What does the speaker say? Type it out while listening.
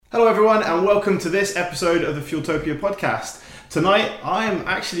Hello everyone and welcome to this episode of the Fueltopia podcast. Tonight I am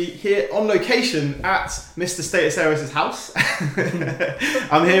actually here on location at Mr. Status Aeris' house.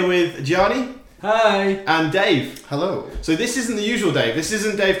 I'm here with Gianni. Hi. And Dave. Hello. So this isn't the usual Dave. This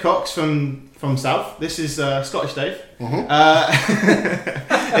isn't Dave Cox from South. This is Scottish Dave. Mm-hmm.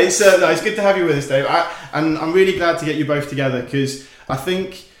 It's good to have you with us, Dave. And I'm really glad to get you both together because I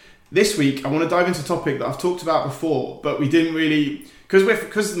think this week I want to dive into a topic that I've talked about before, but we didn't really...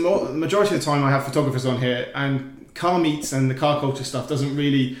 Because the majority of the time I have photographers on here, and car meets and the car culture stuff doesn't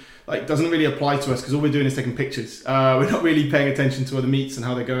really apply to us because all we're doing is taking pictures. We're not really paying attention to other meets and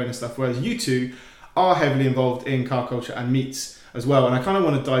how they're going and stuff. Whereas you two are heavily involved in car culture and meets as well, and I kind of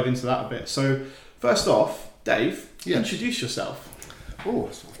want to dive into that a bit. So first off, Dave, introduce yourself.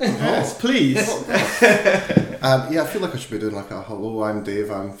 Oh, yes, please. I feel like I should be doing like a hello, I'm Dave,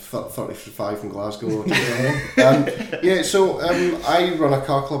 I'm 35 from Glasgow. I run a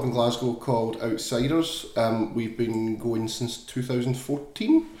car club in Glasgow called Outsiders. We've been going since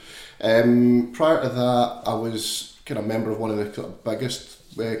 2014. Prior to that, I was kind of a member of one of the biggest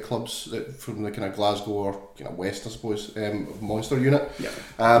clubs from the kind of Glasgow or kind of west, I suppose, Monster Unit. Yeah.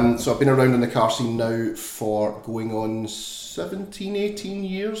 So I've been around in the car scene now for going on 17, 18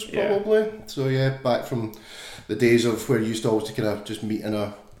 years probably. Yeah. So back from the days of where you used to always kind of just meet in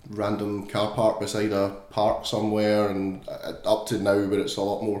a random car park beside a park somewhere, and up to now where it's a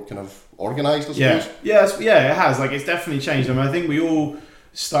lot more kind of organised, I suppose. It has. Like, it's definitely changed. I mean, I think we all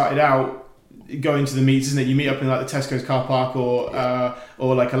started out going to the meets, isn't it? You meet up in like the Tesco's car park or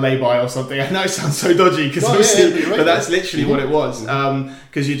like a lay-by or something. I know it sounds so dodgy because but that's literally what it was.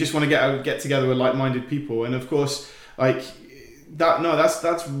 Because you just want to get together with like-minded people, and of course, like that. No,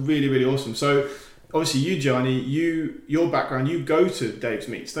 that's really, really awesome. So obviously, you, Gianni, your background, you go to Dave's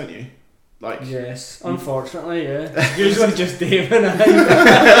meets, don't you? Like, yes, unfortunately, yeah. Usually just Dave and I.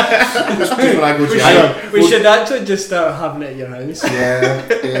 We should actually just start having it at your house.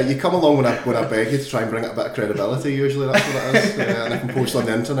 Yeah. You come along when I beg you to try and bring it a bit of credibility. Usually that's what it is. And I can post on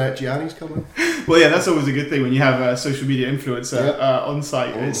the internet. Gianni's coming. Well, yeah, that's always a good thing when you have a social media influencer on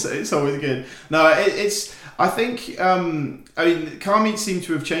site. It's always good. No, I think car meets seem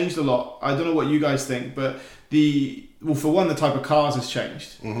to have changed a lot. I don't know what you guys think, but for one, the type of cars has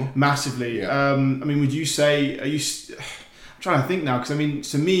changed massively. Yeah. Would you say? I'm trying to think now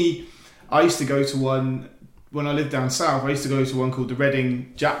because to me, I used to go to one when I lived down south. I used to go to one called the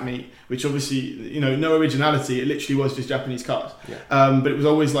Reading Jap Meet, which obviously no originality. It literally was just Japanese cars. Yeah. But it was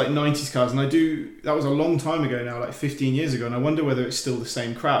always like 90s cars, and that was a long time ago now, like 15 years ago. And I wonder whether it's still the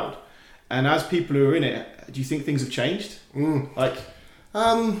same crowd. And as people who are in it, do you think things have changed?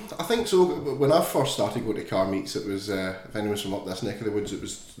 I think so. When I first started going to car meets, it was, if anyone's from up this neck of the woods, it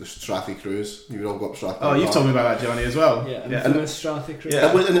was the Strathy Cruise. You would all go up Strathy. Oh, you've told me about that, Gianni, as well. Yeah, infamous Strathy Cruise.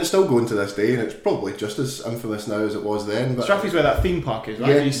 Yeah. And it's still going to this day, and it's probably just as infamous now as it was then. But Strathy's where that theme park is,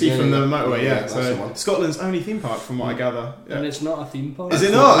 right? You see from the motorway, So Scotland's only theme park, from what I gather. Yeah. And it's not a theme park. Is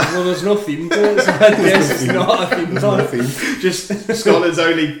it not? Well, there's no theme to it, so I guess it's not a theme park. Just Scotland's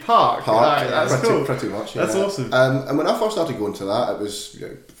only park. Right, that's cool. Pretty much. That's awesome. And when I first started going to that, it was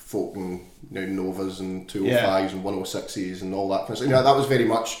folk and Novas and 205s and 106s and all that kind of stuff. That was very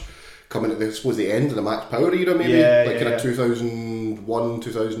much coming at the end of the Max Power era, maybe kind of 2001,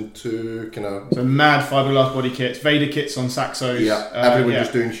 2002 kind of. So mad fiberglass body kits, Vader kits on Saxos. Yeah, everyone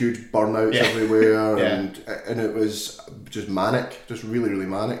just doing huge burnouts everywhere, and it was just manic, just really, really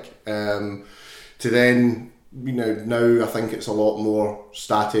manic. To then. Now I think it's a lot more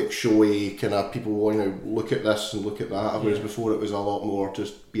static, showy, kind of people look at this and look at that, whereas before it was a lot more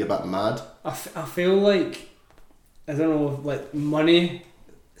just be a bit mad. I feel like, I don't know, like money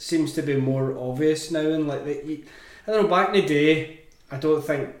seems to be more obvious now, and like I don't know, back in the day, I don't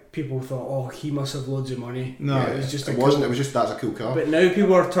think people thought, oh, he must have loads of money. No, it was just it wasn't. It was just that's a cool car. But now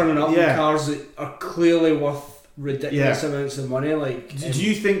people are turning up in cars that are clearly worth ridiculous amounts of money. Like, do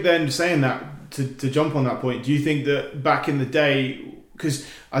you think then, saying that, to jump on that point, do you think that back in the day, because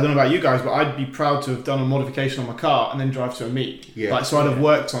I don't know about you guys, but I'd be proud to have done a modification on my car and then drive to a meet. Yeah. Like, so I'd have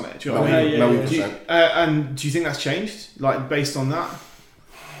worked on it. Do you know what I mean? And do you think that's changed, like based on that?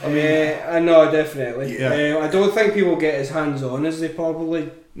 No, definitely. Yeah. I don't think people get as hands-on as they probably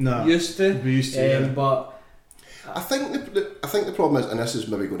used to. But I think the problem is, and this is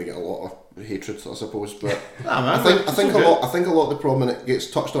maybe going to get a lot of hatred, I suppose, but I think a lot of the problem, and it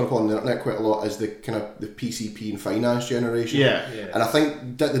gets touched on the internet quite a lot, is the kind of the PCP and finance generation. Yeah. And I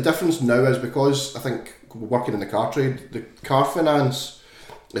think the difference now is because I think working in the car trade, the car finance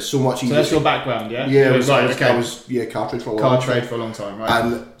It's so much easier. So that's your background, yeah? Yeah, I was car trade for a long time. Car trade for a long time, right?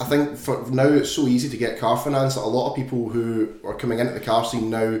 And I think for now it's so easy to get car finance that a lot of people who are coming into the car scene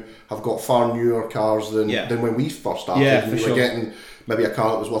now have got far newer cars than when we first started. Yeah, and we were getting maybe a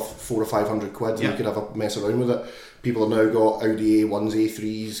car that was worth 400 or 500 quid and you could have a mess around with it. People have now got Audi A1s,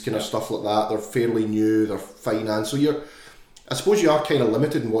 A3s, kind of stuff like that. They're fairly new, they're finance. So I suppose you are kind of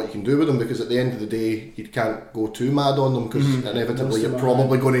limited in what you can do with them, because at the end of the day you can't go too mad on them, because inevitably you're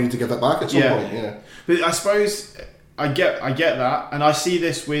probably going to need to give it back at some point. Yeah. But I suppose I get that, and I see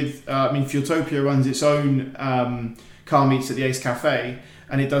this with Fueltopia runs its own car meets at the Ace Cafe,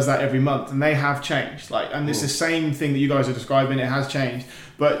 and it does that every month, and they have changed. And it's the same thing that you guys are describing. It has changed,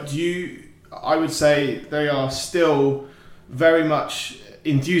 but I would say they are still very much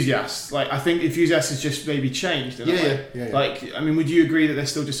enthusiasts. I think enthusiasts has just maybe changed in a way. Yeah. Would you agree that they're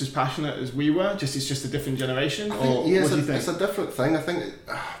still just as passionate as we were? It's just a different generation? What do you think? It's a different thing. I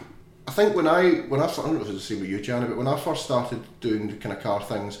think when I first, I don't know if it was the same with you, Gianni, but when I first started doing the kind of car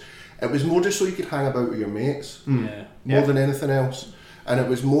things, it was more just so you could hang about with your mates, more than anything else. And it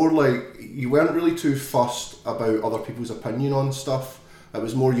was more like you weren't really too fussed about other people's opinion on stuff. It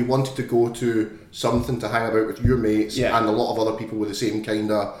was more you wanted to go to something to hang about with your mates and a lot of other people with the same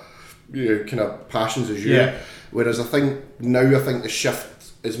kind of passions as you. Yeah. Whereas I think the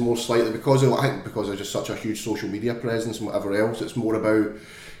shift is more slightly because of just such a huge social media presence and whatever else. It's more about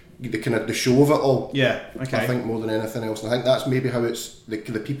the show of it all. Yeah, okay. I think more than anything else, and I think that's maybe how it's the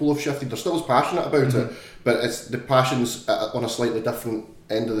people have shifted. They're still as passionate about it, but it's the passion's on a slightly different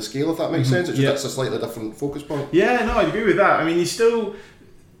end of the scale, if that makes sense. It's just it's a slightly different focus point. Yeah, no, I'd agree with that.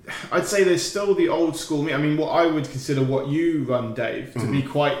 I'd say there's still the old school me. What I would consider what you run, Dave, to be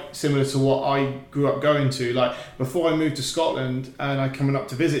quite similar to what I grew up going to. Before I moved to Scotland and I coming up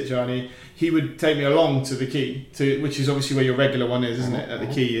to visit Gianni, he would take me along to the Quay, which is obviously where your regular one is, isn't it? At the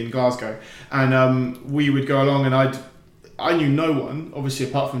Quay in Glasgow. And we would go along, and I knew no one, obviously,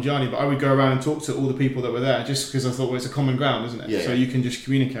 apart from Gianni, but I would go around and talk to all the people that were there, just because I thought, it's a common ground, isn't it? Yeah. So you can just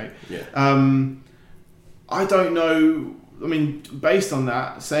communicate. Yeah. I don't know. Based on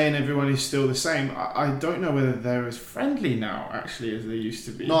that, saying everyone is still the same, I don't know whether they're as friendly now, actually, as they used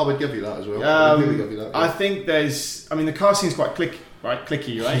to be. No, I would give you that as well. I would really give you that. Yeah. I think the car scene's quite clicky,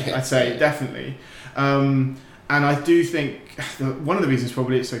 right? I'd say, definitely. And I do think one of the reasons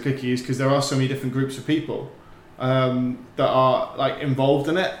probably it's so clicky is because there are so many different groups of people that are involved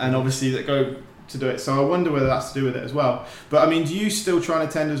in it, and obviously that go to do it. So I wonder whether that's to do with it as well. But do you still try and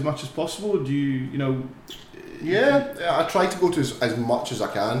attend as much as possible? Do you Yeah, I try to go to as much as I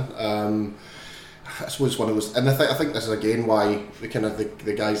can. I suppose one of those, and I think this is again why the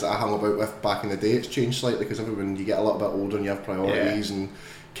guys that I hung about with back in the day, it's changed slightly, because everyone, you get a little bit older and you have priorities and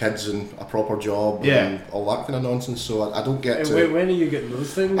kids and a proper job and all that kind of nonsense. So I don't get to. When are you getting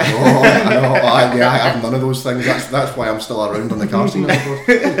those things? I have none of those things. That's why I'm still around on the car scene. I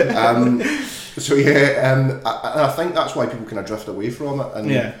think that's why people kind of drift away from it,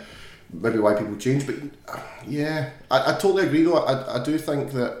 and maybe why people change. But I totally agree though. I do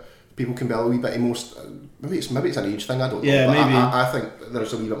think that people can be a wee bit more. Maybe it's an age thing. I don't know. Yeah, maybe. I think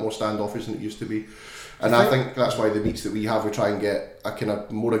there's a wee bit more standoffish than it used to be, and I think that's why the meets that we have, we try and get a kind of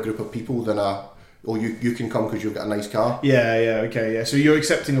more a group of people than you can come because you've got a nice car. Okay. So you're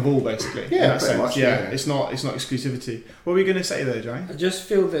accepting of all, basically. Yeah, pretty much. Yeah, it's not exclusivity. What were you going to say there, Johnny? I just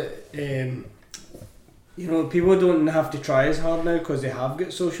feel that people don't have to try as hard now because they have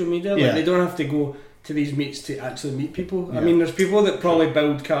got social media. They don't have to go to these meets to actually meet people. Yeah. There's people that probably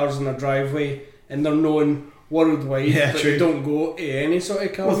build cars in their driveway and they're known worldwide, but they don't go to any sort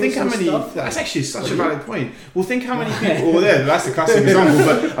of car. Well, think how many. That's actually such a valid point. Well, think how many people. That's a classic example.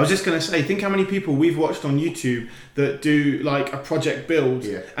 But I was just going to say, think how many people we've watched on YouTube that do a project build,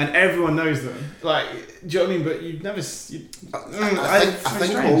 and everyone knows them. Do you know what I mean? But you've never. I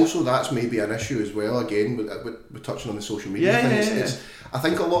think also that's maybe an issue as well. Again, with touching on the social media thing. I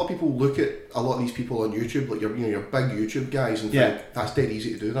think a lot of people look at a lot of these people on YouTube, like your big YouTube guys, and think that's dead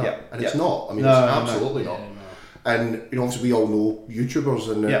easy to do that, and it's not. It's absolutely not. And obviously we all know YouTubers,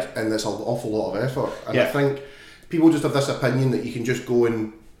 and there's an awful lot of effort. And I think people just have this opinion that you can just go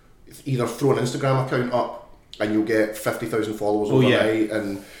and either throw an Instagram account up and you'll get 50,000 followers overnight,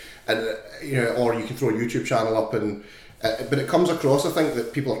 and or you can throw a YouTube channel up and. But it comes across, I think,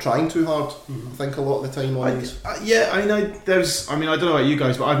 that people are trying too hard. I think a lot of the time on these. I don't know about you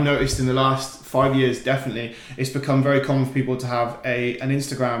guys, but I've noticed in the last 5 years, definitely, it's become very common for people to have an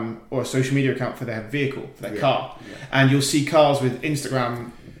Instagram or a social media account for their vehicle, for their car. Yeah. And you'll see cars with Instagram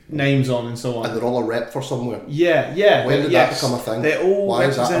names on and so on. And they're all a rep for somewhere. Yeah. When did that become a thing? They all why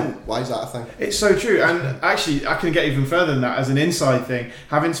represent. Why is that a thing? It's so true, and actually, I can get even further than that as an inside thing.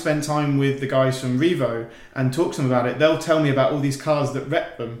 Having spent time with the guys from Revo and talked to them about it, they'll tell me about all these cars that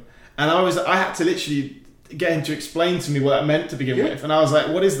rep them, and I had to literally get him to explain to me what that meant to begin with, and I was like,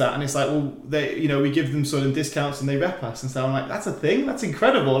 what is that? And it's like, well, we give them sort of discounts and they rep us, and so I'm like, that's a thing? That's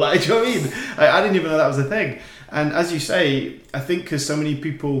incredible. Like, do you know what I mean? I didn't even know that was a thing. And as you say, I think because so many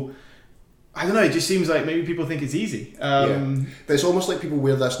people, I don't know, it just seems like maybe people think it's easy. But it's almost like people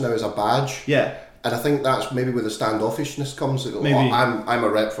wear this now as a badge. Yeah. And I think that's maybe where the standoffishness comes. Maybe. I'm a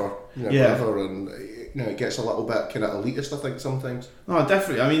rep for whatever, and it gets a little bit kind of elitist, I think, sometimes. Oh,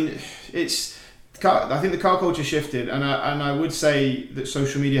 definitely. I mean, I think the car culture shifted, and I would say that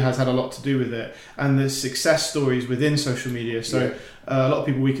social media has had a lot to do with it, and the success stories within social media. So a lot of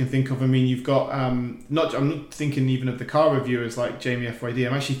people we can think of. I mean, you've got I'm not thinking even of the car reviewers like Jamie FYD.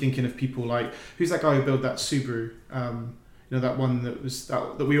 I'm actually thinking of people like, who's that guy who built that Subaru? That one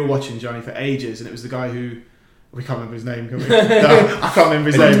that we were watching, Gianni, for ages, and it was the guy who. We can't remember his name, can we? No, I can't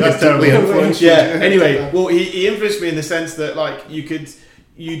remember his name. That's terrible. Anyway, well, he influenced me in the sense that like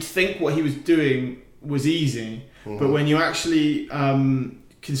you'd think what he was doing was easy, but when you actually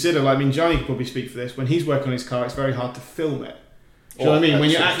consider, like, I mean, Gianni could probably speak for this. When he's working on his car, it's very hard to film it. Do you know what I mean? When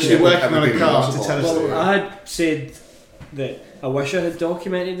you're actually working on a car to tell a story. Well, I had said that I wish I had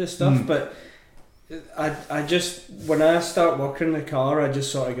documented this stuff, but I just, when I start working in the car, I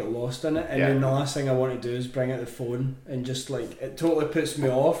just sort of get lost in it, and then the last thing I want to do is bring out the phone, and just like, it totally puts me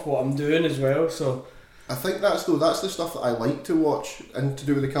off what I'm doing as well. So I think that's the stuff that I like to watch and to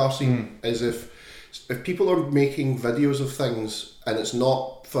do with the car scene, is if people are making videos of things and it's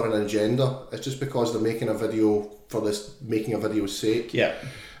not for an agenda, it's just because they're making a video for this making a video's sake. Yeah.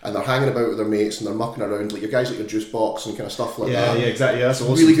 And they're hanging about with their mates and they're mucking around, like your guys like your juice box and kind of stuff like that. Yeah, exactly. That's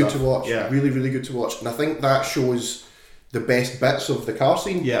awesome really good stuff. to watch. Yeah. Really, really good to watch. And I think that shows the best bits of the car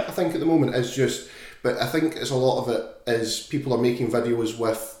scene. Yeah. I think at the moment is just, but I think it's a lot of it is people are making videos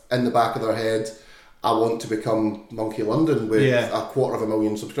with in the back of their head, I want to become Monkey London with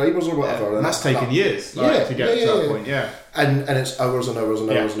 250,000 subscribers or whatever. And that's taken years to get to that point. Yeah. And it's hours and hours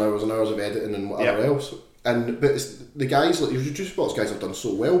and hours and hours and hours of editing and whatever else. But it's, the guys like your juice box guys have done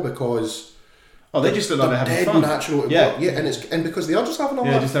so well because they just look like they're having dead fun. Natural and because they are just having a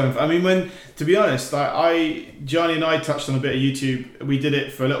laugh. Just having fun. I mean, to be honest, Gianni and I touched on a bit of YouTube. We did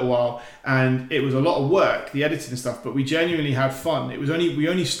it for a little while, and it was a lot of work, the editing and stuff. But we genuinely had fun. We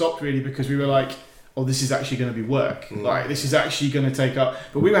only stopped really because we were like, oh, this is actually going to be work. Like, this is actually going to take up.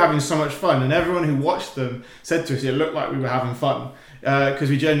 But we were having so much fun, and everyone who watched them said to us, it looked like we were having fun. Because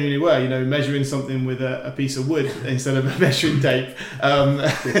we genuinely were, measuring something with a piece of wood instead of a measuring tape,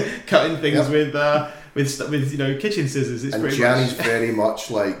 cutting things with kitchen scissors. It's and pretty Gianni's much very much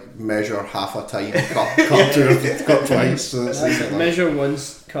like measure half a time, cut twice. So it's like measure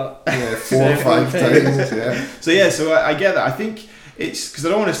once, cut 4 or 5 times. So I get that. I think it's because I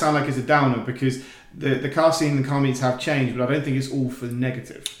don't want to sound like it's a downer because the car scene and car meets have changed, but I don't think it's all for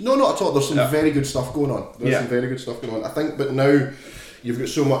negative. No, not at all. There's some very good stuff going on. Some very good stuff going on. I think, but now you've got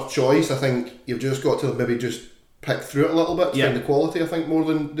so much choice. I think you've just got to maybe just pick through it a little bit to find the quality. I think more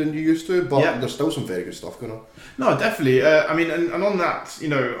than you used to, but there's still some very good stuff going on. No, definitely. I mean, and on that,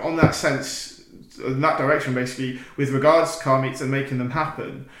 on that sense, in that direction, basically, with regards to car meets and making them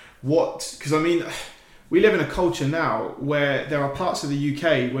happen, because I mean, we live in a culture now where there are parts of the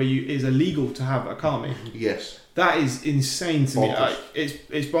UK where it is illegal to have a car meet. Yes. That is insane to me. Like,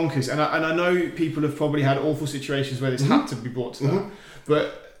 it's bonkers. And I know people have probably had awful situations where this had to be brought to that.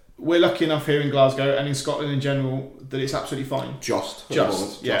 But we're lucky enough here in Glasgow and in Scotland in general that it's absolutely fine. Just.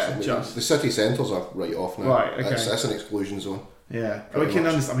 The city centres are right off now. Right, okay. That's an exclusion zone. Yeah. We can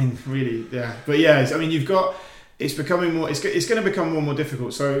understand. I mean, really, yeah. But yeah, I mean, you've got... It's becoming more. It's going to become more and more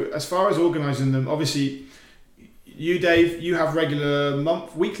difficult. So as far as organising them, obviously, you, Dave, you have regular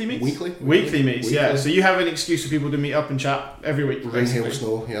weekly meets. Weekly meets. Yeah. So you have an excuse for people to meet up and chat every week. Rain, hail,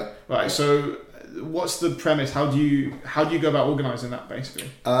 snow. Yeah. Right. So what's the premise? How do you go about organising that basically?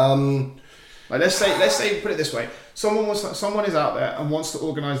 Like let's say put it this way: someone is out there and wants to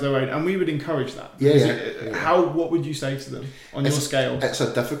organise their own, and we would encourage that. What would you say to them on your scale? It's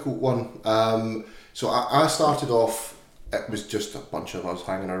a difficult one. So I started off, it was just a bunch of us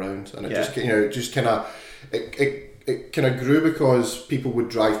hanging around, and it kind of grew because people would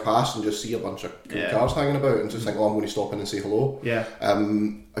drive past and just see a bunch of cars hanging about and just think, oh, I'm going to stop in and say hello. Yeah.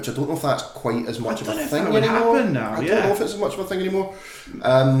 Which I don't know if that's quite as much of a thing anymore. Happen now. I don't know if it's as much of a thing anymore.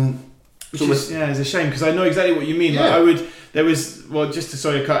 Which is a shame because I know exactly what you mean. Yeah. Like just to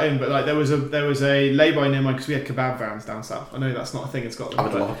sorry to cut in, but like there was a lay-by near mine because we had kebab vans down south. I know that's not a thing in Scotland. I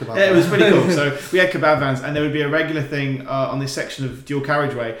would love a kebab van. It was pretty cool. So we had kebab vans, and there would be a regular thing on this section of dual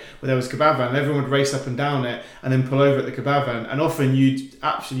carriageway where there was a kebab van, and everyone would race up and down it, and then pull over at the kebab van, and often you'd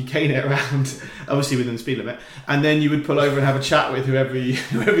absolutely cane it around, obviously within the speed limit, and then you would pull over and have a chat with whoever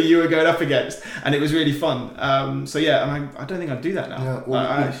you were going up against, and it was really fun. So yeah, and I don't think I'd do that now. Yeah,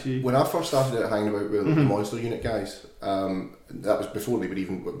 well, when I first started hanging about with the Monster Unit guys, that was before they were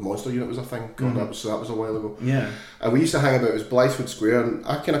even Monster Unit was a thing. God, that was a while ago. Yeah, and we used to hang about. It was Blythewood Square, and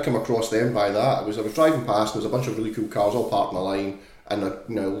I kind of came across them by that. I was driving past, and there was a bunch of really cool cars all parked in a line, and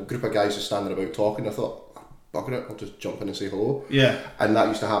a group of guys just standing about talking. I thought, bugger it, I'll just jump in and say hello. Yeah, and that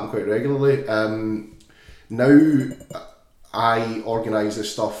used to happen quite regularly. Now I organise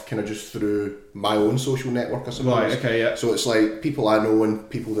this stuff kind of just through my own social network, I suppose. Right, okay, yeah. So it's like people I know and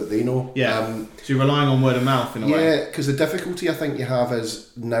people that they know. Yeah. So you're relying on word of mouth in a way. Yeah, because the difficulty I think you have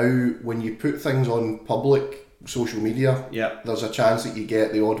is now when you put things on public social media, there's a chance that you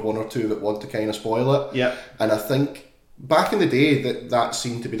get the odd one or two that want to kind of spoil it. Yeah. And I think back in the day that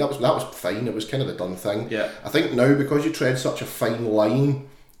seemed to be that was fine. It was kind of the done thing. Yeah. I think now because you tread such a fine line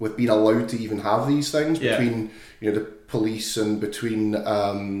with being allowed to even have these things between the police and between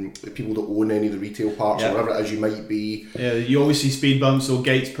people that own any of the retail parks or whatever it is you might be. Yeah, you always see speed bumps or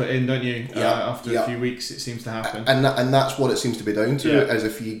gates put in, don't you? After a few weeks, it seems to happen. And that's what it seems to be down to. Is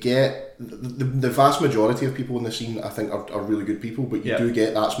if you get the vast majority of people in the scene, I think are really good people, but you do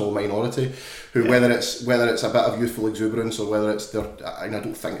get that small minority who whether it's a bit of youthful exuberance or whether it's I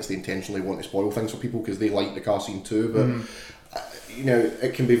don't think it's they intentionally want to spoil things for people because they like the car scene too, but.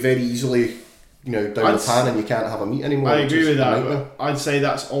 It can be very easily, down the pan and you can't have a meet anymore. I agree with that. But I'd say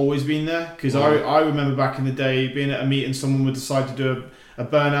that's always been there because I remember back in the day being at a meet and someone would decide to do a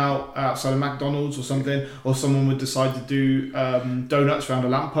burnout outside of McDonald's or something, or someone would decide to do donuts around a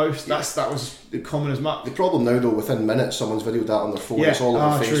lamppost. That was common as much. The problem now, though, within minutes, someone's videoed that on their phone. It's all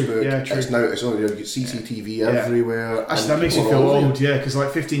over Facebook. True. Yeah, true. It's on CCTV everywhere. Actually, that makes you feel old. Yeah, because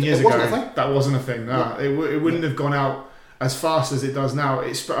like 15 years ago, that wasn't a thing. It wouldn't have gone out as fast as it does now.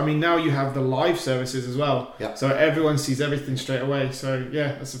 Now you have the live services as well, so everyone sees everything straight away. So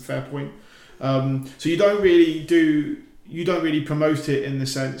yeah, that's a fair point. So you don't really promote it in the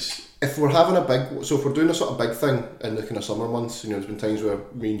sense. If we're having if we're doing a sort of big thing in the kind of summer months, there's been times where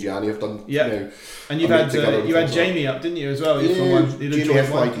me and Gianni have done. And you had Jamie up, didn't you, as well? Jamie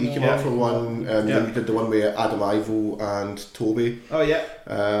FYD came up for one. Then we did the one with Adam Ivo and Toby. Oh yeah.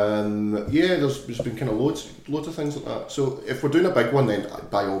 There's been kind of loads of things like that. So if we're doing a big one, then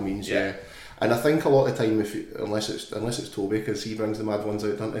by all means, And I think a lot of the time, unless it's Toby, because he brings the mad ones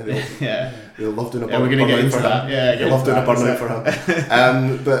out, don't they? They love doing a burnout. We're going to get into that. They love doing a burnout for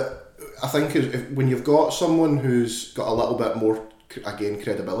him. But I think when you've got someone who's got a little bit more, again,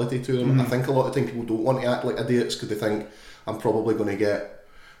 credibility to them, I think a lot of time people don't want to act like idiots because they think I'm probably going to get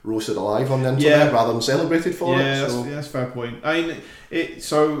roasted alive on the internet rather than celebrated for it. That's a fair point. I mean,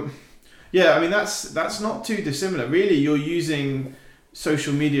 that's not too dissimilar. Really, you're using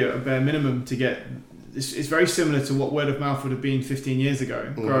social media at a bare minimum to get. It's very similar to what word of mouth would have been 15 years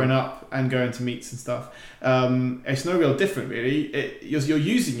ago, growing up and going to meets and stuff. It's no real different, really. You're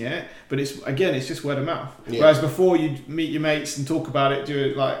using it, but it's just word of mouth. Whereas before you'd meet your mates and talk about it,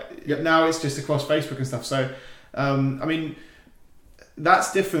 now it's just across Facebook and stuff. So, I mean,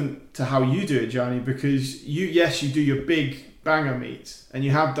 that's different to how you do it, Gianni, because you do your big banger meets, and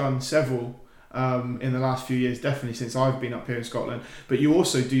you have done several. In the last few years, definitely since I've been up here in Scotland, but you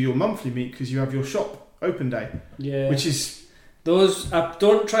also do your monthly meet because you have your shop open day, which is those. I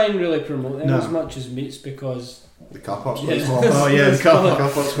don't try and really promote them as much as meets because the car park's quite small. The car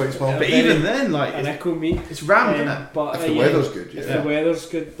park's quite small. But even then, like an echo meet, it's rammed, isn't it? But if the weather's good, if the weather's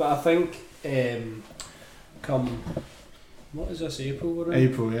good, but I think come. What is this, April we're in?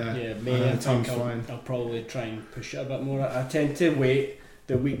 April, yeah. Yeah, May. I think I'll probably try and push it a bit more. I tend to wait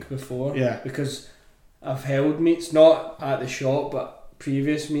the week before, because I've held meets not at the shop but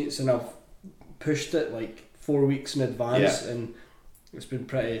previous meets, and I've pushed it like 4 weeks in advance, and it's been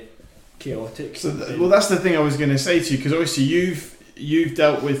pretty chaotic. So that's the thing I was going to say to you, because obviously you've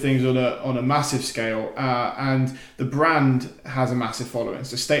dealt with things on a massive scale, and the brand has a massive following.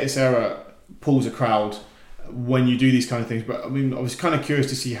 So Status Era pulls a crowd when you do these kind of things. But I mean, I was kind of curious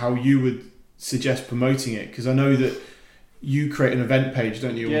to see how you would suggest promoting it, because I know that you create an event page,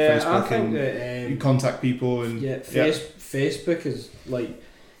 don't you, on Facebook? I think that you contact people and Facebook is like,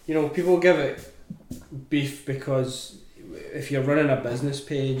 people give it beef because if you're running a business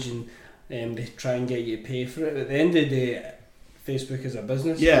page and they try and get you to pay for it, at the end of the day, Facebook is a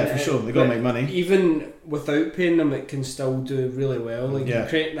business. Yeah, for sure. They've got to but make money. Even without paying them, it can still do really well. Like Yeah.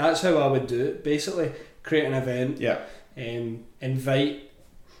 that's how I would do it. Basically, create an event. Yeah. Invite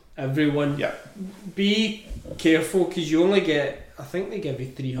everyone. Yeah. Be careful because you only get. I think they give you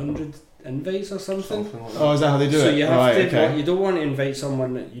 300 invites or something. Like that. Oh, is that how they do it? So you have right, to. okay. You don't want to invite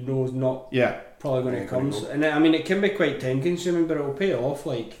someone that you know is not Yeah. probably going to Yeah, come. gonna go. And I mean, it can be quite time consuming, but it'll pay off.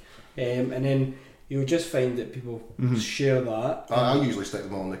 Like, and then you'll just find that people Mhm. share that. I usually stick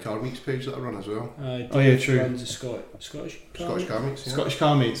them on the car meets page that I run as well. Oh, yeah, true. Runs a Scottish Scottish car meets. Yeah. Scottish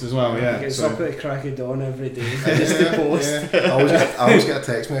car meets as well, yeah. Gets So- up at the crack of dawn every day just to post. Yeah. I always get a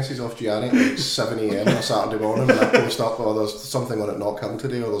text message off Gianni at like 7 a.m. on a Saturday morning when I post up, or there's something on at Knockhill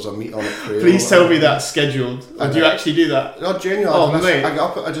today, or there's a meet on at Crail. Please tell me that's scheduled. Or do you actually do that? No, genuinely. Oh, I mate. get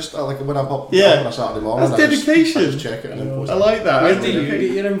up, like when I'm up, Yeah. up on a Saturday morning. That's dedication. I just check it and then post I it. like that. Where That's do you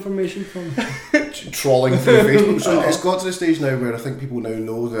dedication. get your information from? Trawling through Facebook. So Oh. it's got to the stage now where I think people now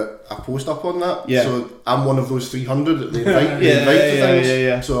know that I post up on that. Yeah. So I'm one of those 300 that they invite, they Yeah, invite to yeah, things.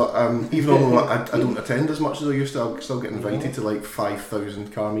 yeah. So even though I don't attend as much as I used to, I still get invited to like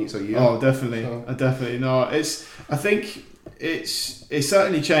 5,000 car meets a year. Oh, definitely. So- I definitely no. I think it's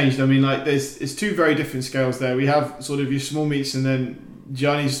certainly changed. I mean, like it's two very different scales there. We have sort of your small meets, and then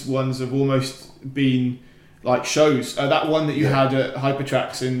Gianni's ones have almost been like shows. That one that you Yeah. had at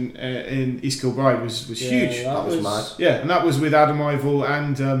Hypertracks in East Kilbride was huge. That was mad. Yeah, and that was with Adam Ivel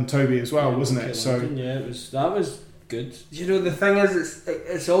and Toby as well, wasn't it? So yeah, that was good. You know, the thing is,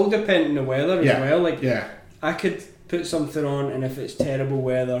 it's all dependent on the weather as well. Like, yeah, I could put something on, and if it's terrible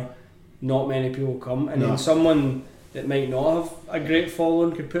weather, not many people come, and No. then someone that might not have a great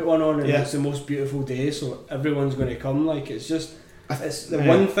following could put one on, and Yeah. it's the most beautiful day, so everyone's going to come. Like, it's just, it's the Yeah.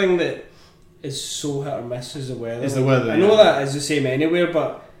 one thing that is so hit or miss is the weather. Is the weather, I know yeah. that is the same anywhere,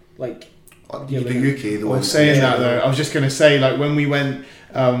 but like, The UK, the Well, one saying that though, I was just going to say, like when we went,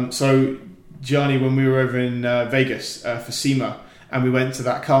 so Gianni, when we were over in Vegas for SEMA, and we went to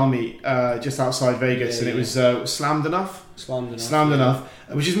that car meet just outside Vegas, Yeah, and it was Slammed Enough, slammed enough.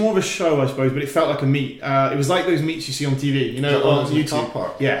 which is more of a show, I suppose, but it felt like a meet. It was like those meets you see on TV, you know, Is that on on the car YouTube.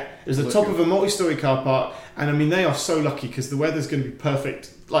 park? Yeah, it was the Look top good. of a multi-story car park, and I mean they are so lucky because the weather's going to be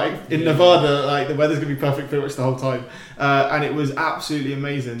perfect. Like in Yeah. Nevada, like the weather's going to be perfect pretty much the whole time, and it was absolutely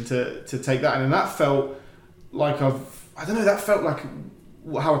amazing to take that in, and that felt like that felt like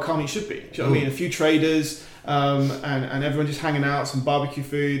how a car meet should be. Do you know what I mean? A few traders, and everyone just hanging out, some barbecue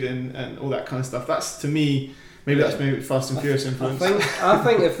food and all that kind of stuff. That's to me, maybe that's maybe Fast and Furious influence. I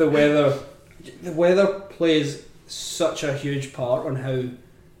think if the weather plays such a huge part on how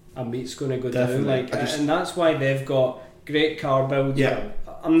a meet's going to go Definitely. down, like, and that's why they've got great car builds. Yeah.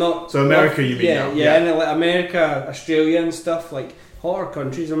 I'm not. So America, you mean Yeah, now? yeah, and like America, Australia, and stuff like hotter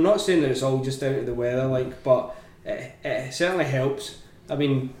countries. I'm not saying that it's all just down to the weather, like, but it certainly helps. I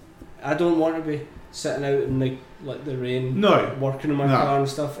mean, I don't want to be sitting out in the rain, No. working on my No. car and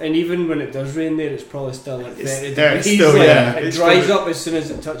stuff. And even when it does rain there, it's probably still like 30 It's degrees. still, like, yeah, it it's dries still- up as soon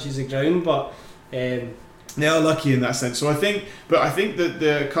as it touches the ground. But They are lucky in that sense. So I think that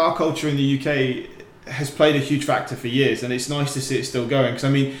the car culture in the UK has played a huge factor for years, and it's nice to see it still going. Because I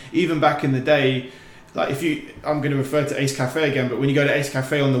mean, even back in the day, like I'm going to refer to Ace Cafe again, but when you go to Ace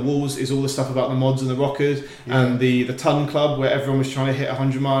Cafe, on the walls is all the stuff about the mods and the rockers, and the Ton Club where everyone was trying to hit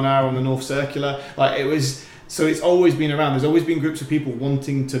 100 mile an hour on the North Circular. Like it was, so it's always been around. There's always been groups of people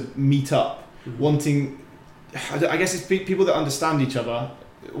wanting to meet up, wanting. I guess it's people that understand each other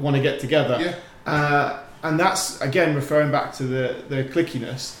want to get together. Yeah. And that's again referring back to the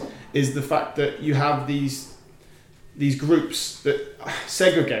clickiness, is the fact that you have these groups that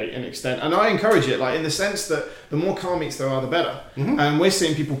segregate in an extent, and I encourage it, like in the sense that the more car meets there are, the better. And we're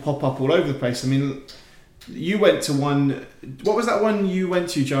seeing people pop up all over the place. I mean, you went to one. What was that one you went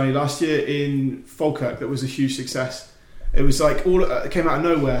to, Gianni, last year in Falkirk? That was a huge success. It was like it came out of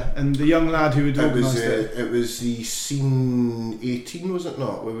nowhere, and the young lad who had organised it. It was the Scene 18, was it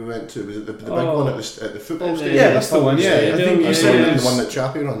not? Where we went to, was it the big Oh. one at the football stadium? Yeah, that's the one. Yeah, I think you Yeah, said yeah. it was the one that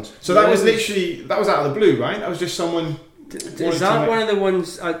Chappie runs. So that Yeah, was it was- literally that was out of the blue, right? That was just someone. is that one of the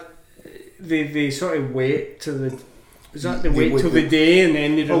ones? They sort of wait till the. Is that they wait till the day and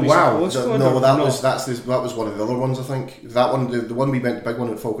then they release a postcode? No, that was one of the other ones. I think that one, the one we went, the big one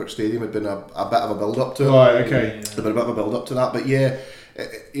at Falkirk Stadium, had been a bit of a build up to it. Right. Okay. There'd been a bit of a build up to that, but yeah,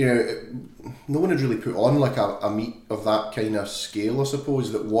 no one had really put on like a meet of that kind of scale, I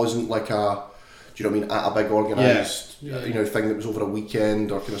suppose, that wasn't like a, do you know what I mean, at a big organised thing that was over a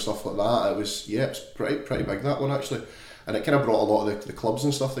weekend or kind of stuff like that. It was pretty big, that one actually, and it kind of brought a lot of the clubs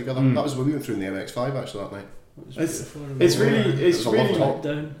and stuff together. That was when we went through in the MX5 actually that night. It's really top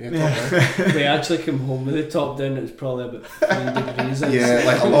down. Yeah, top down. We actually come home with the top down. It was probably about 3 degrees. Yeah,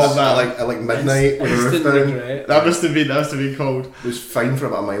 like I love that. Like midnight with the roof down. That must have been cold. It was fine for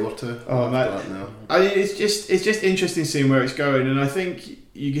about a mile or two. Oh man, I mean, it's just interesting seeing where it's going, and I think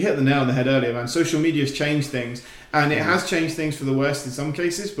you hit the nail on the head earlier, man. Social media has changed things, and it has changed things for the worst in some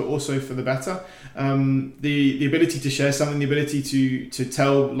cases, but also for the better. The ability to share something, the ability to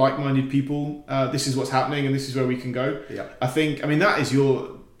tell like-minded people this is what's happening and this is where we can go. Yeah.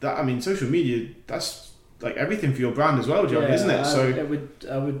 I mean, social media, that's like everything for your brand as well, Gianni, isn't it?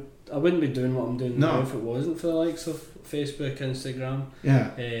 I wouldn't be doing what I'm doing now if it wasn't for the likes of Facebook, Instagram.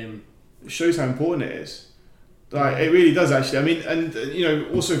 Yeah. It shows how important it is. Like, it really does, actually. I mean, and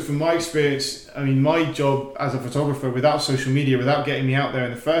also from my experience, I mean, my job as a photographer without social media, without getting me out there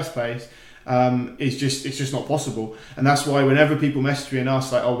in the first place, it's just not possible. And that's why whenever people message me and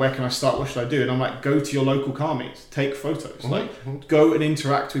ask like, oh, where can I start, what should I do, and I'm like, go to your local car meets, take photos, like go and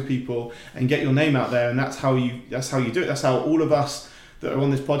interact with people and get your name out there. And that's how you do it. That's how all of us that are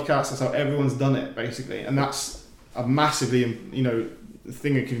on this podcast, that's how everyone's done it, basically. And that's a massively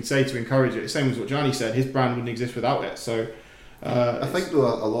thing I can say to encourage it. Same as what Gianni said, his brand wouldn't exist without it. So I think though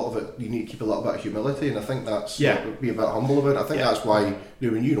a lot of it you need to keep a little bit of humility, and I think that's be a bit humble about it. I think that's why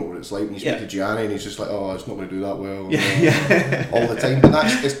when you know what it's like when you speak to Gianni and he's just like, oh, it's not going to do that well all the time. But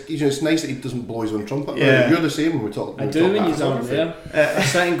that's it's nice that he doesn't blow his own trumpet. Yeah. You're the same when we talk. I do when he's on there. I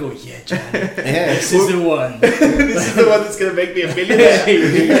sit and go, yeah, Gianni, this is the one. This is the one that's going to make me a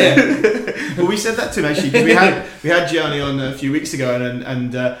millionaire. Well, we said that to him actually, because we had Gianni on a few weeks ago,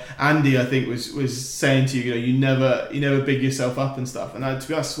 and Andy, I think, was saying to you, you never big yourself up and stuff. And to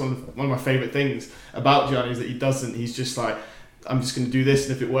be honest, one of my favourite things about Gianni is that he doesn't. He's just like, I'm just going to do this,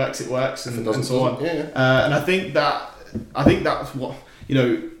 and if it works, it works, and so on. And I think that's what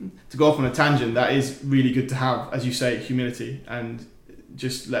to go off on a tangent. That is really good to have, as you say, humility, and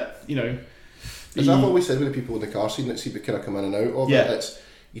just let Is that what we said with the people in the car scene that seem to kind of come in and out of it? It's,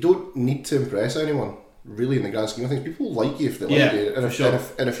 you don't need to impress anyone, really, in the grand scheme of things. People like you if they like you.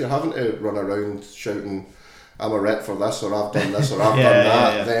 And if you're having to run around shouting, I'm a rep for this, or I've done this, or I've done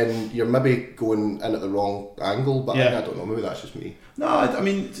that, then you're maybe going in at the wrong angle. But I don't know, maybe that's just me. No, I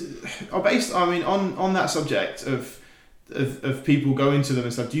mean, on that subject of people going to them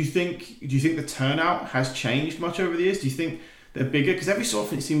and stuff, do you think the turnout has changed much over the years? Do you think they're bigger? Because every so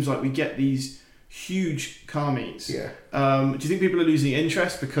often it seems like we get these huge car meets. Yeah. Do you think people are losing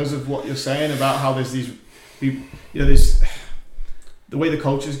interest because of what you're saying about how there's these people, there's the way the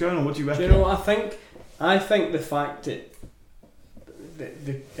culture's going, or what do you reckon? Do you know what I think the fact that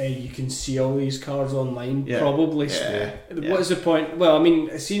you can see all these cars online probably. What is the point? Well, I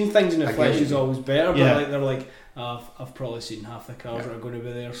mean, seeing things in the flesh is always better, but they're like, I've probably seen half the cars that are going to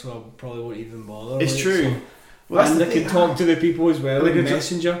be there, so I probably won't even bother. It's true. So, and they can talk to the people as well in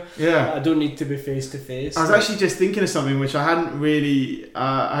Messenger. Yeah, I don't need to be face to face. I was actually just thinking of something which I hadn't really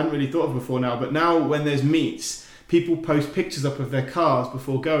thought of before now. But now when there's meets, people post pictures up of their cars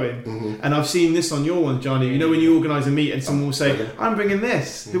before going, and I've seen this on your one, Gianni. When you organise a meet and someone will say, "I'm bringing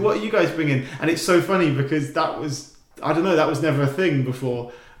this. What are you guys bringing?" And it's so funny because that was never a thing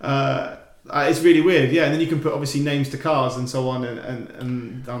before. It's really weird, and then you can put obviously names to cars and so on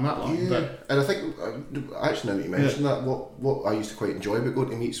and down that line. But and I think actually now that you mentioned that, what I used to quite enjoy about going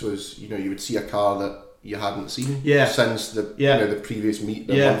to meets was you would see a car that you hadn't seen since the the previous meet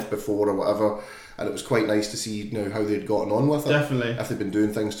the month before or whatever. And it was quite nice to see how they'd gotten on with it. Definitely. If they'd been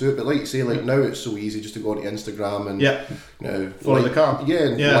doing things to it. But like you say, now it's so easy just to go onto Instagram and follow the car. Yeah,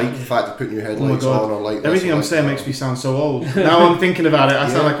 and like the fact of putting your headlights on or like everything I'm saying makes me sound so old. Now I'm thinking about it, I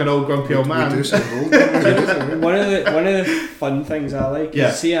sound like an old grumpy old man. We do sound old. One of the fun things I like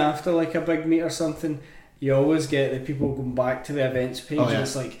is see after like a big meet or something, you always get the people going back to the events page and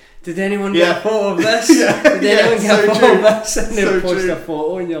it's like, did anyone get a photo of this? Did anyone get a photo of this? And they post a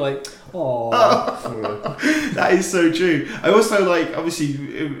photo and you're like, oh. That is so true. I also like,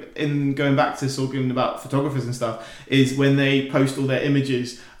 obviously, in going back to talking about photographers and stuff, is when they post all their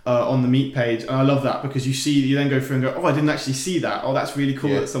images on the meet page, and I love that because you then go through and go, oh, I didn't actually see that. Oh, that's really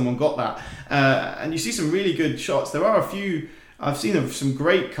cool that someone got that. And you see some really good shots. There are a few. I've seen some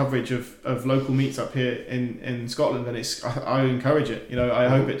great coverage of local meets up here in Scotland, and I encourage it. I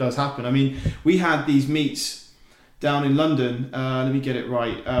hope it does happen. I mean, we had these meets down in London. Let me get it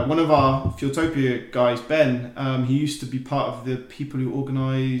right. One of our Fueltopia guys, Ben, he used to be part of the people who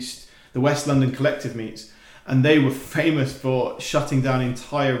organised the West London Collective meets, and they were famous for shutting down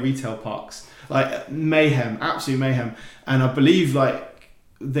entire retail parks, like mayhem, absolute mayhem. And I believe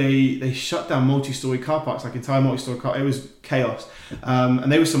they shut down multi-storey car parks, like entire multi-storey car. It was chaos,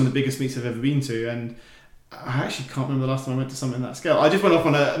 and they were some of the biggest meets I've ever been to. And I actually can't remember the last time I went to something that scale. I just went off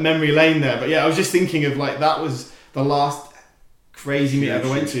on a memory lane there, but yeah, I was just thinking of like that was the last crazy meet I ever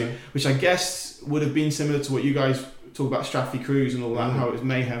went to, which I guess would have been similar to what you guys talk about Strathie Cruise and all that, how it was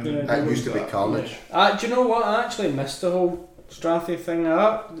mayhem. Yeah, it used to be carnage. Do you know what? I actually missed the whole Strathie thing.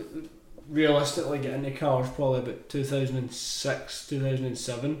 Realistically, getting the car was probably about 2006,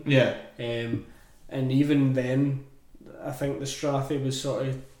 2007. Yeah. And even then, I think the Strathie was sort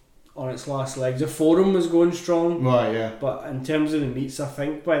of on its last legs. The forum was going strong. Right, yeah. But in terms of the meets, I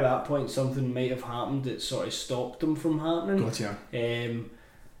think by that point something might have happened that sort of stopped them from happening. Gotcha.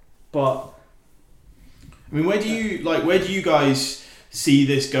 But I mean, where do you guys see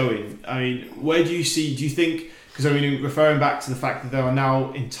this going? I mean, do you think, because I mean, referring back to the fact that there are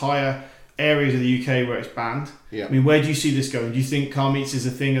now entire areas of the UK where it's banned. Yeah. I mean, where do you see this going? Do you think car meets is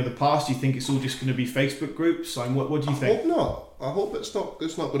a thing of the past? Do you think it's all just going to be Facebook groups? I mean, what do you think? I hope not. I hope it's not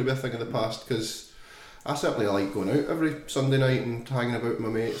going to be a thing of the past, because I certainly like going out every Sunday night and hanging about with my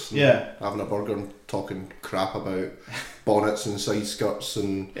mates and having a burger and talking crap about bonnets and side skirts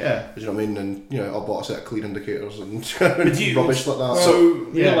and you know what I mean, and I bought a set of clear indicators and rubbish like that. So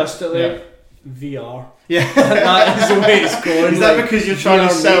realistically, VR. Yeah, that is the way it's going. Is that because you're trying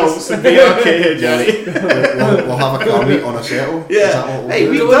to sell some VR kit here, Gianni? we'll have a car meet on a settle. Yeah. Is that what we'll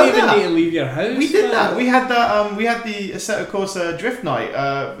do? We don't even need to leave your house. We did that. We had that. We had the Assetto Corsa drift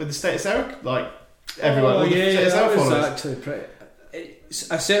night with the Status Aero, like everyone. Oh yeah, that was followers. actually pretty.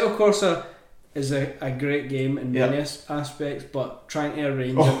 Assetto Corsa is a great game in many aspects, but trying to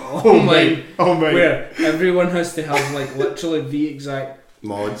arrange it online, where everyone has to have like literally the exact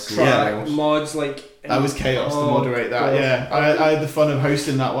mods, mods like. That was chaos to moderate that. Yeah, I had the fun of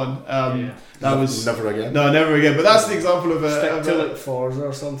hosting that one. That was never again. No, never again. But that's the example of a stick to like Forza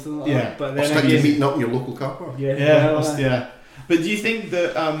or something like that. But then stick to meeting up in your local car park. Yeah. But do you think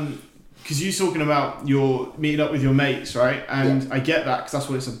that because you're talking about your meeting up with your mates, right? And I get that because that's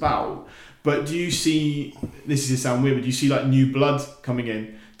what it's about. But do you see? This is gonna sound weird, but do you see like new blood coming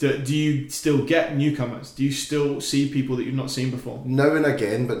in? Do you still get newcomers? Do you still see people that you've not seen before? Now and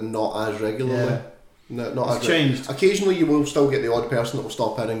again, but not as regularly. No, not it's changed. Occasionally, you will still get the odd person that will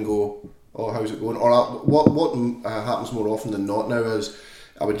stop in and go, "Oh, how's it going?" Or what happens more often than not now is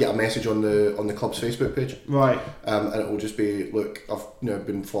I would get a message on the club's Facebook page, right? And it will just be, "Look, I've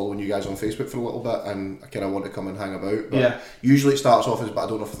been following you guys on Facebook for a little bit, and I kind of want to come and hang about." But usually it starts off as, "But I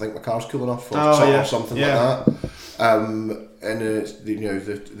don't know if I think my car's cool enough," or something like that. And it's, they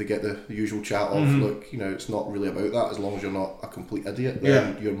get the usual chat of, "Look, it's not really about that. As long as you're not a complete idiot,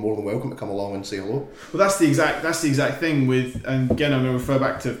 then you're more than welcome to come along and say hello." Well, that's the exact thing with, and again, I'm going to refer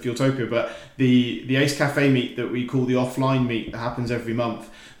back to Fueltopia, but the Ace Cafe meet that we call the offline meet that happens every month.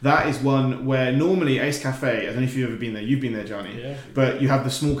 That is one where normally Ace Cafe, I don't know if you've ever been there, you've been there, Gianni, but you have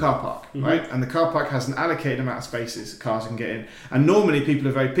the small car park, right? And the car park has an allocated amount of spaces cars can get in. And normally people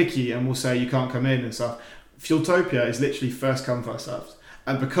are very picky and will say you can't come in and stuff. Fueltopia is literally first come, first served.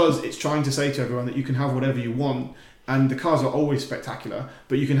 And because it's trying to say to everyone that you can have whatever you want, and the cars are always spectacular,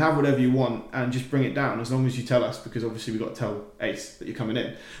 but you can have whatever you want and just bring it down as long as you tell us, because obviously we've got to tell Ace that you're coming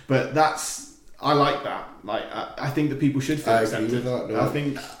in. But I like that. Like, I think that people should feel accepted. Agree with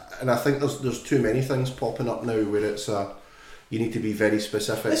that, I think there's too many things popping up now where it's you need to be very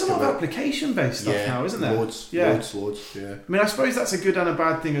specific. There's a lot of application-based stuff now, isn't there? Loads. Yeah. I mean, I suppose that's a good and a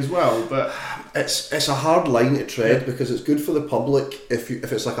bad thing as well, but it's a hard line to tread because it's good for the public if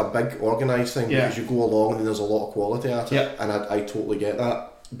it's like a big organised thing because you go along and there's a lot of quality at it, and I totally get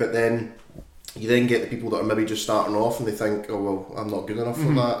that. But then you then get the people that are maybe just starting off and they think, "Oh well, I'm not good enough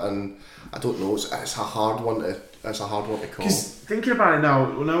for that," and I don't know. It's a hard one to call. Because thinking about it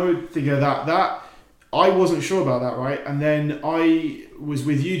now we're thinking of that. I wasn't sure about that, right? And then I was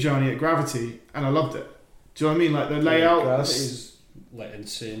with you, Gianni, at Gravity, and I loved it. Do you know what I mean? Like the layout. Gravity's like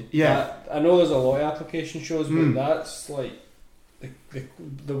insane. Yeah. I know there's a lot of application shows, but that's like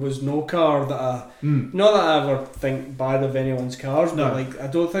there was no car that not that I ever think bad of anyone's cars, but like I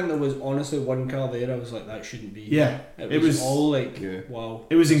don't think there was honestly one car there I was like, that shouldn't be. Yeah. It was all like wow.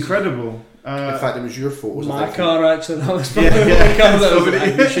 It was incredible. In fact, it was your photos. My car actually, that was probably the car that was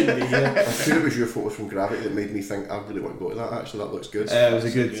like, you shouldn't be here. I think it was your photos from Gravity that made me think I really want to go to that. Actually, that looks good.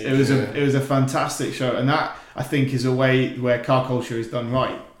 It was a fantastic show, and that I think is a way where car culture is done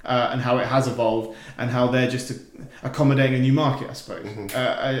right, and how it has evolved, and how they're just accommodating a new market, I suppose.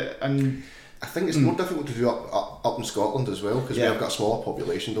 And I think it's more difficult to do up in Scotland as well because we have got a smaller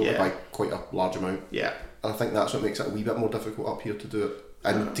population, don't we, by quite a large amount. Yeah, and I think that's what makes it a wee bit more difficult up here to do it.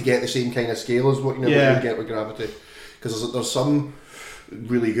 And to get the same kind of scale as what you get with Gravity, because there's some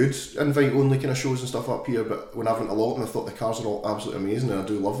really good invite only kind of shows and stuff up here. But when I've went a lot, and I thought the cars are all absolutely amazing, and I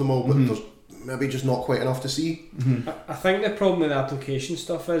do love them all. But there's maybe just not quite enough to see. I think the problem with the application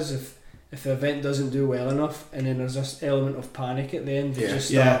stuff is if the event doesn't do well enough, and then there's this element of panic at the end, they just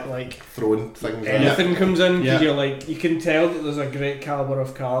start like throwing things. Anything comes in because you're like, you can tell that there's a great calibre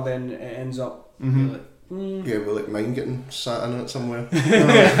of car, then it ends up you're like, Yeah, well, like mine getting sat in it somewhere. I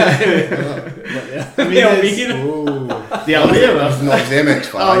mean, the Almira, not the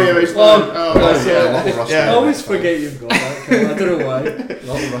MX-5. I always forget you've got that car. I don't know why.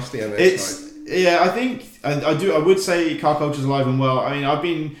 Not the rusty MX-5. I think I would say car culture's alive and well. I mean, I've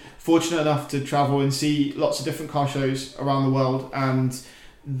been fortunate enough to travel and see lots of different car shows around the world, and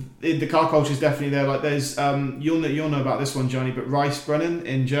the car culture is definitely there. Like there's you'll know about this one, Gianni, but Reisbrennen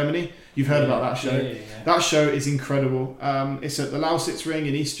in Germany. You've heard about that show. Yeah. That show is incredible. It's at the Lausitzring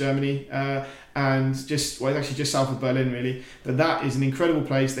in East Germany, and it's actually just south of Berlin, really. But that is an incredible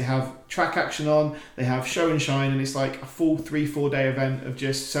place. They have track action on, they have show and shine, and it's like a full 3-4 day event of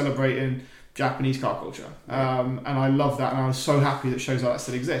just celebrating Japanese car culture. And I love that, and I'm so happy that shows like that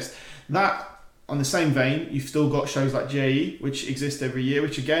still exist. That, on the same vein, you've still got shows like JE, which exist every year,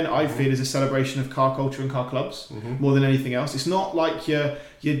 which again I feel is a celebration of car culture and car clubs more than anything else. It's not like you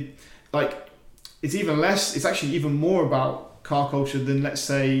like, it's even less. It's actually even more about car culture than, let's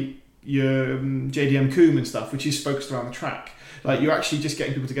say, your JDM Coombe and stuff, which is focused around the track. Like, you're actually just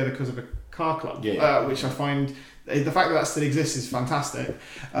getting people together because of a car club, which I find the fact that still exists is fantastic.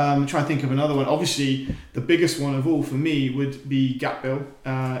 Try and think of another one. Obviously, the biggest one of all for me would be Gapbil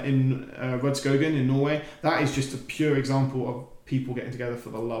in Rudskogen in Norway. That is just a pure example of people getting together for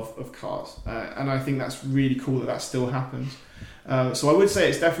the love of cars, and I think that's really cool that still happens. So I would say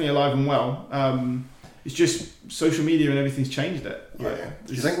it's definitely alive and well. It's just social media and everything's changed it.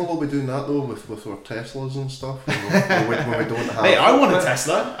 Do you think we'll all be doing that though with our Teslas and stuff? when we don't have. Hey, I want a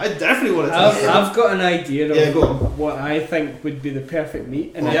Tesla. I definitely want a Tesla. I've got an idea of what I think would be the perfect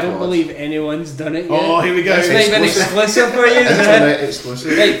meet, and I don't believe anyone's done it yet. Oh, here we go. It's like an exclusive for you. Internet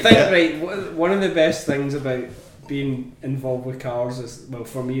exclusive. Right, one of the best things about being involved with cars is, well,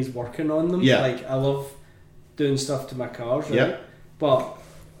 for me, is working on them. Yeah. Like, I love doing stuff to my cars, right? Yeah. But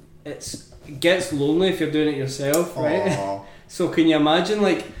it gets lonely if you're doing it yourself, right? So can you imagine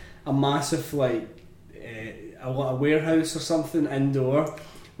like a massive a warehouse or something indoor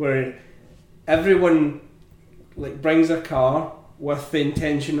where everyone like brings a car with the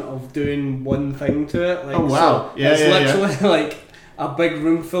intention of doing one thing to it? Like, oh wow! So it's literally like a big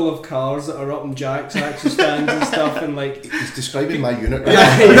room full of cars that are up in jacks, axle stands and stuff, and like he's describing my unit. But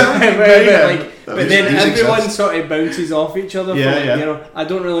then everyone sort of bounces off each other. You know, I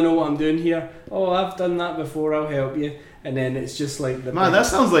don't really know what I'm doing here. Oh, I've done that before. I'll help you. And then it's just like the that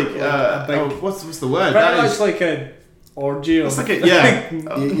sounds like a big, what's the word? Pretty much like a orgy. It's like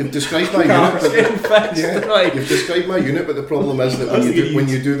you've described my unit. You've described my unit, but the problem is that when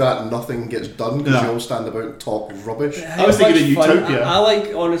you do that, nothing gets done because you all stand about and talk rubbish. I was thinking of Utopia.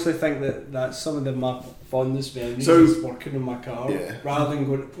 I honestly think that's some of my fondest memories is working on my car rather than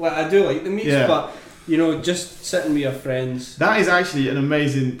going. Well, I do like the meets, but you know, just sitting with your friends. That is actually an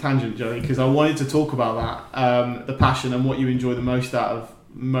amazing tangent, Johnny, because I wanted to talk about that, the passion and what you enjoy the most out of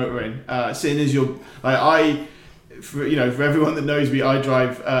motoring. Sitting as your for everyone that knows me, I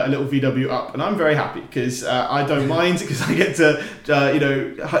drive a little VW up, and I'm very happy because I don't mind, because I get to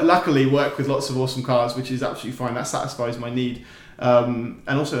luckily work with lots of awesome cars, which is absolutely fine. That satisfies my need. And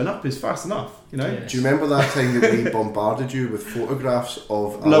also an up is fast enough, you know. Do you remember that time that we bombarded you with photographs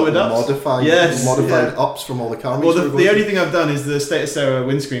of modified ups from all the car meets? Well, the only thing I've done is the State of Sarah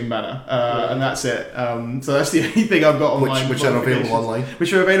windscreen banner, and that's it. So that's the only thing I've got on mine. Which are available online.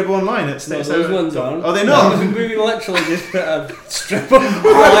 Which are available online at State of Sarah. Those ones aren't. Oh, they're not? We literally just put a strip of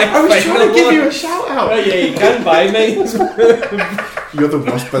I was trying to give you a shout out. Oh yeah, you can buy me. You're the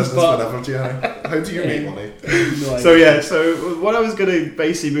worst businessman ever, Gianni. How do you make money? So what I was going to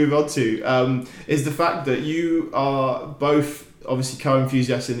basically move on to is the fact that you are both obviously car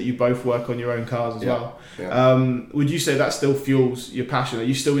enthusiasts and that you both work on your own cars as well. Yeah. Would you say that still fuels your passion? Are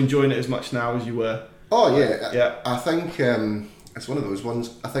you still enjoying it as much now as you were? Oh yeah. I think it's one of those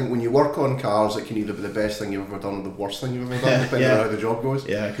ones. I think when you work on cars, it can either be the best thing you've ever done or the worst thing you've ever done, depending on how the job goes.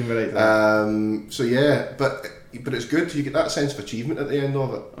 Yeah, I can relate to that. But it's good. You get that sense of achievement at the end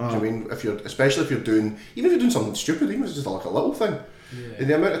of it. Do you know what I mean? Especially if you're doing something stupid, even if it's just like a little thing. Yeah.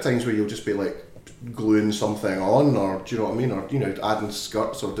 The amount of times where you'll just be like gluing something on, or do you know what I mean, or adding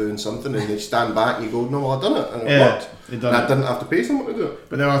skirts or doing something, and they stand back and you go, no, well, I've done it and it worked. And I didn't have to pay someone to do it.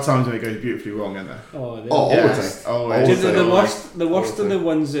 But there are times when it goes beautifully wrong, isn't there? All the time. The worst are the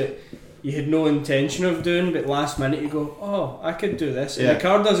ones that you had no intention of doing, but last minute you go, oh, I could do this, and the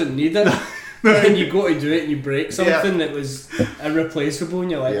car doesn't need it. and you go to do it and you break something that was irreplaceable,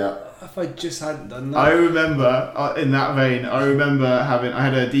 and you're like, if I just hadn't done that. I remember, in that vein, I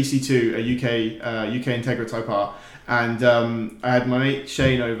had a DC2, a UK Integra Type R, and I had my mate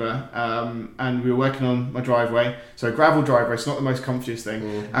Shane over, and we were working on my driveway. So a gravel driveway, it's not the most comfiest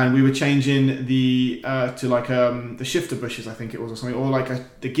thing, and we were changing the to like the shifter bushes, I think it was, or something, or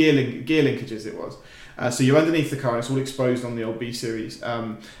like the gear linkages it was. So you're underneath the car, and it's all exposed on the old B series,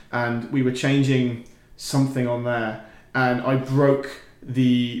 and we were changing something on there, and I broke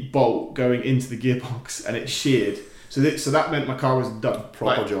the bolt going into the gearbox, and it sheared. So that meant my car was done.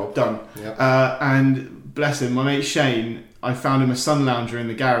 Proper job. Done. Yep. And bless him, my mate Shane, I found him a sun lounger in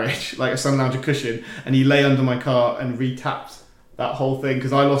the garage, like a sun lounger cushion, and he lay under my car and re-tapped that whole thing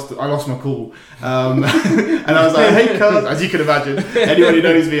because I lost my cool, and I was like, "Hey, cuz," as you can imagine, anyone who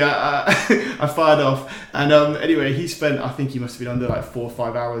knows me, I fired off. And anyway, I think he must have been under like 4 or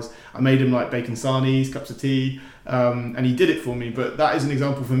 5 hours. I made him like bacon sarnies, cups of tea, and he did it for me. But that is an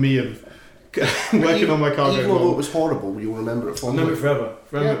example for me of working on my car. Even though it was horrible, you'll remember it fondly. Remember forever.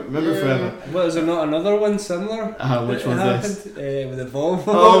 Remember forever. Well, is there not another one similar? Which one's this? With the Volvo.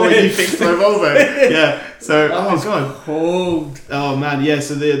 Oh, when you fixed my Volvo. Yeah. So, god. Cold. Oh man, yeah.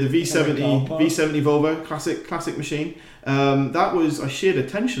 So the V70 Volvo, classic machine. That was, I sheared a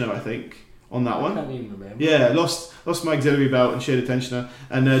tensioner, I think, on that one. I can't even remember. Yeah, lost my auxiliary belt and sheared a tensioner.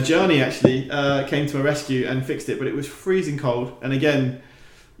 And Gianni actually came to my rescue and fixed it, but it was freezing cold. And again,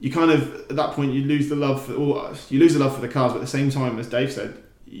 you kind of, at that point, you lose the love for the cars, but at the same time, as Dave said,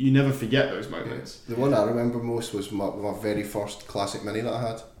 you never forget those moments. The one I remember most was my very first classic Mini that I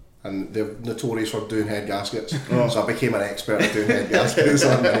had, and they're notorious for doing head gaskets. So I became an expert at doing head gaskets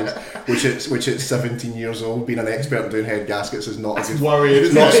on Minis, which at 17 years old, being an expert at doing head gaskets is not It's worrying.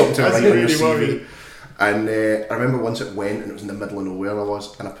 It's not something to write on your CV. Worrying. And I remember once it went, and it was in the middle of nowhere I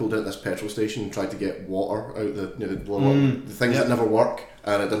was, and I pulled out this petrol station and tried to get water out the things that never work,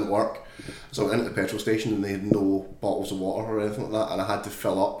 and it didn't work. So I went into the petrol station and they had no bottles of water or anything like that, and I had to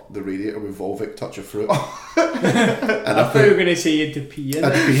fill up the radiator with Volvic Touch of Fruit. And I thought you were going to say you had to pee in it. I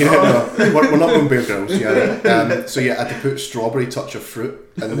had to pee in it. No, we're not going Bear Grylls, yeah. So yeah, I had to put Strawberry Touch of Fruit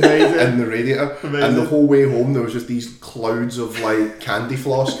in the radiator. Amazing. And the whole way home there was just these clouds of like candy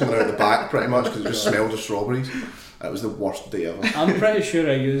floss coming out the back pretty much because it just smelled of strawberries. It was the worst day ever. I'm pretty sure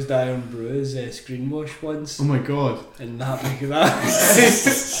I used Iron Brew's screen wash once. Oh my god. And that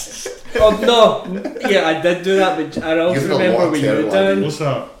oh no, yeah, I did do that, but I also remember when you were down. What's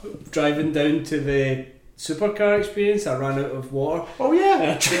that? Driving down to the supercar experience, I ran out of water. Oh yeah.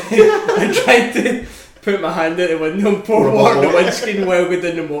 And I tried to put my hand out the window and pour water on the windscreen while we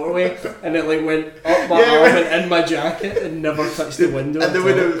did the motorway, and it like went up my arm and in my jacket and never touched the window. And the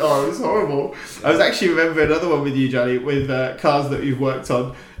window, it was horrible. I was actually remembering another one with you, Gianni, with cars that you've worked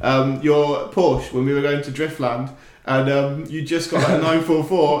on. Your Porsche, when we were going to Driftland, and you just got like a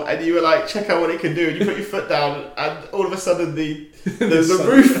 944, and you were like, check out what it can do, and you put your foot down, and all of a sudden the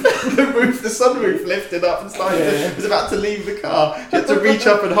sunroof lifted up and started. It was about to leave the car. You had to reach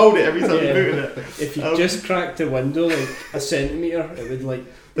up and hold it every time you booted it. If you just cracked the window like a centimetre, it would like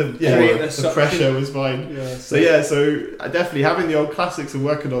the pressure was fine. Yeah, so definitely having the old classics and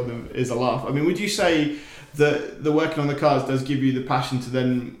working on them is a laugh. I mean, would you say that the working on the cars does give you the passion to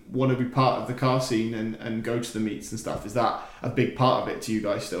then want to be part of the car scene and go to the meets and stuff? Is that a big part of it to you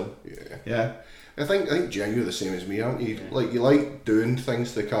guys still? Yeah. I think Gianni, you're the same as me, aren't you? Yeah. Like you like doing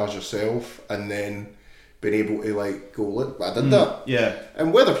things to the cars yourself, and then being able to like go, look, I did that. Yeah.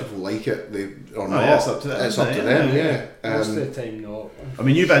 And whether people like it or not, it's up to them. It's up to them. Yeah. Most of the time, not. I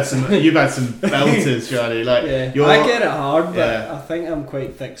mean, you've had some belters, Gianni. Like, I get it hard, but I think I'm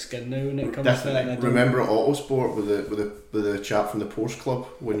quite thick-skinned now when it comes to that. Remember at Autosport with the chap from the Porsche Club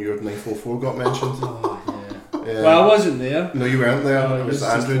when your 944 got mentioned? Oh, yeah. Well, I wasn't there. No, you weren't there. It was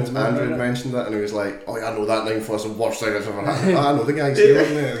Andrew had mentioned that, and he was like, "Oh yeah, I know that 944 is the worst thing I've ever had." I know the guy's here,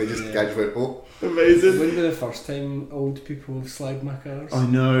 wasn't it? And the guy just went, "Oh, amazing." Wouldn't be the first time old people have slagged my cars. I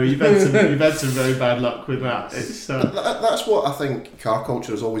know you've had some very bad luck with that. It's that's what I think car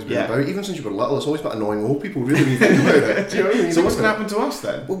culture has always been about. Even since you were little, it's always about annoying old people. Really, when you think about it. Do you know what I mean? So what's going to happen to us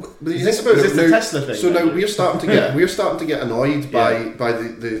then? Well, is this the Tesla thing? So now we're starting to get annoyed by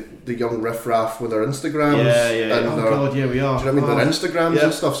the young riffraff with their Instagrams. Yeah. And God, yeah, we are. Do you know what I mean? Their Instagrams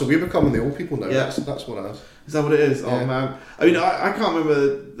and stuff. So we're becoming the old people now. Yeah. That's what it is. Is that what it is? Yeah. Oh man. I mean, I can't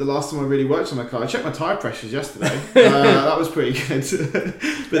remember the last time I really worked on my car. I checked my tyre pressures yesterday. That was pretty good.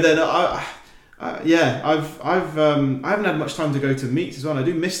 But then I haven't had much time to go to meets as well. I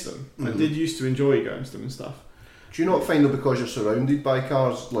do miss them. I did used to enjoy going to them and stuff. Do you not find though, because you're surrounded by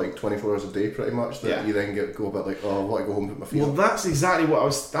cars like 24 hours a day pretty much, that Yeah. you then go a bit like, oh, I want to go home and put my feet Well, up? that's exactly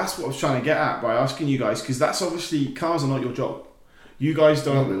that's what I was trying to get at by asking you guys, because that's obviously, cars are not your job. You guys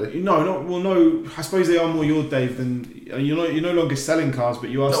don't. Not really. No. I suppose they are more your Dave than you're no longer selling cars,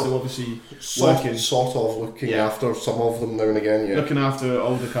 but you are still obviously working, Sort of looking after some of them now and again. Yeah. looking after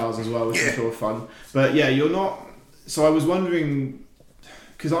older cars as well, which is sort of fun. But yeah, you're not. So I was wondering,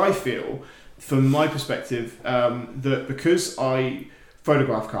 because I feel, from my perspective, that because I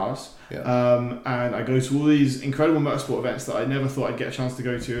photograph cars. Yeah. And I go to all these incredible motorsport events that I never thought I'd get a chance to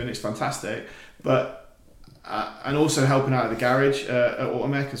go to, and it's fantastic. But and also helping out at the garage at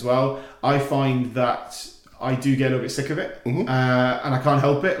Automech as well, I find that I do get a little bit sick of it, and I can't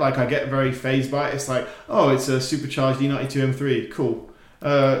help it. Like, I get very phased by it. It's like, oh, it's a supercharged E92 M3, cool.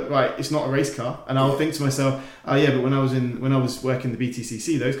 Right, it's not a race car, and I'll think to myself, oh yeah, but when I was working the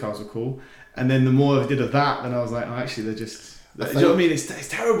BTCC, those cars were cool. And then the more I did of that, then I was like, oh, actually, they're just. Do you know what I mean? It's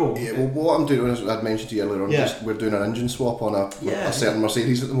terrible. Yeah, well, what I'm doing, as I'd mentioned to you earlier on, we're doing an engine swap on a certain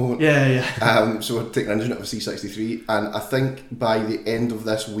Mercedes at the moment. So we're taking an engine out of a C63, and I think by the end of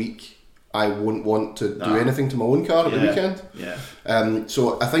this week, I won't want to do anything to my own car at the weekend. Yeah.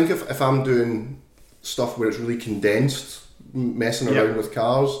 So I think if I'm doing stuff where it's really condensed, messing around with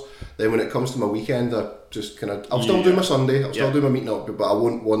cars, then when it comes to my weekend, I just kind of, I'll still do my Sunday, I'll still do my meeting up, but I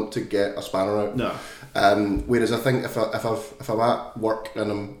won't want to get a spanner out. No. Whereas I think if I'm at work and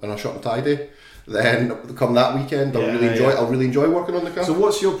I'm in a shop and tidy, then come that weekend I'll really enjoy working on the car. So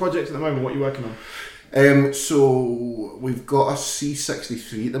what's your project at the moment? What are you working on? So we've got a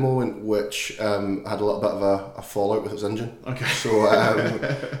C63 at the moment, which had a little bit of a fallout with its engine. Okay. So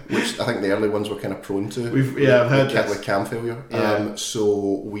which I think the early ones were kind of prone to. I've heard that with cam failure. Yeah.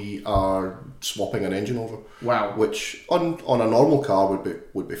 So we are swapping an engine over. Wow. Which on a normal car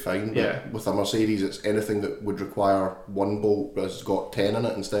would be fine. But Yeah. with a Mercedes, it's anything that would require one bolt has got 10 in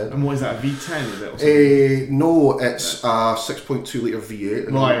it instead. And what is that? A V10 is it? Or something? No, it's a 6.2 litre V8,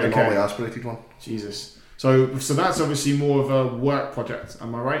 the normally aspirated one. Jesus. So that's obviously more of a work project,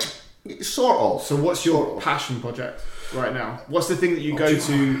 am I right? Sort of. So what's your passion project right now? What's the thing that you go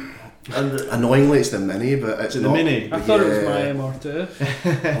to? Annoyingly, it's the Mini, but it's the not. Mini? I thought it was my MR2.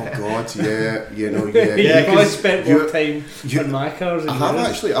 Oh God, yeah. You've always spent more time on my cars.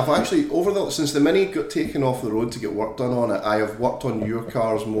 I've actually since the Mini got taken off the road to get work done on it, I have worked on your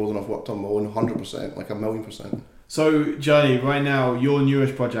cars more than I've worked on my own, 100%, like 1,000,000%. So, Gianni, right now, your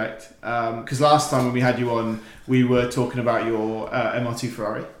newest project, because last time when we had you on, we were talking about your MR2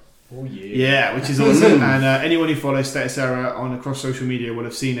 Ferrari. Oh, yeah. Yeah, which is awesome. And anyone who follows Status Error across social media will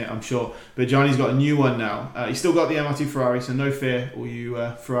have seen it, I'm sure. But Gianni's got a new one now. He's still got the MR2 Ferrari, so no fear, all you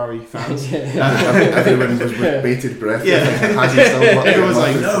Ferrari fans. Everyone was with bated breath. Yeah. Has he still got Everyone's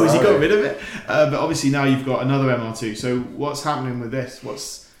like, no, Ferrari? has he got rid of it? But obviously now you've got another MR2. So what's happening with this?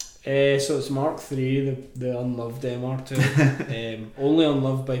 So it's Mark III, the unloved MR2. Only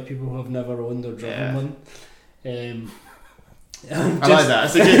unloved by people who have never owned or driven one. I like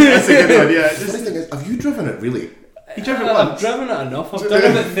that. That's a good idea. The funny thing is, have you driven it really? You driven it once? I've driven it enough. I've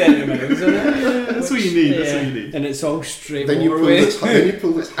done about 30 miles in it. That's what you need. That's what you need. And it's all straight Then you pull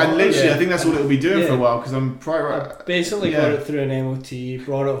it. And literally, I think that's all it'll be doing for a while, because I'm probably right. I basically got it through an MOT,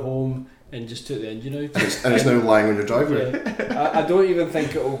 brought it home, and just took the engine out. And it's now lying on your driveway. Yeah. I don't even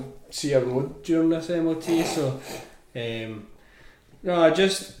think it'll see a road during this MOT. So, no,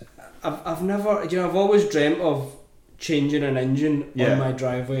 I've never, I've always dreamt of changing an engine on my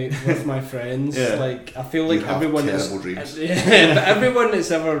driveway with my friends. Like, I feel like everyone but everyone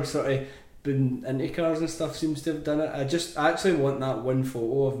that's ever sort of been into cars and stuff seems to have done it. I actually want that one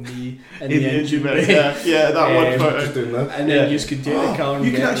photo of me in the engine bay. That one photo. Just doing that. And then you could take the car and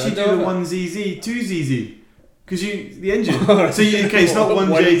you get can actually rid do of the it. 1ZZ, 2ZZ. Because the engine. So it's not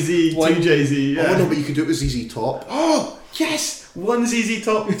 1JZ, 2JZ. Oh no, but you could do it with ZZ Top. Oh, yes! 1 ZZ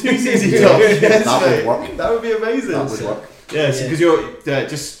Top, 2 ZZ Top. Yes, that would work. That would be amazing. That would work. Yeah, because you're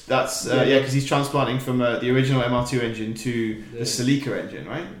because he's transplanting from the original MR2 engine to the Celica engine,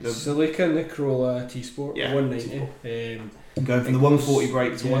 right? The Celica and the Corolla T-Sport 190. Going from the 140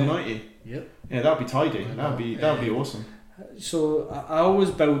 brake to 190. Yep. Yeah, that'd be tidy. That'd be awesome. So I always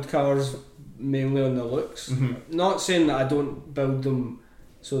build cars mainly on the looks. Mm-hmm. Not saying that I don't build them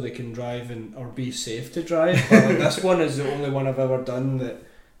so they can drive or be safe to drive, but like, this one is the only one I've ever done that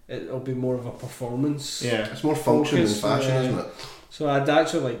it'll be more of a performance. Yeah, it's more function than fashion, isn't it? So I'd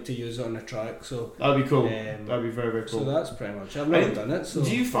actually like to use it on a track. So that'd be cool. That'd be very, very cool. So that's pretty much. I've never done it. So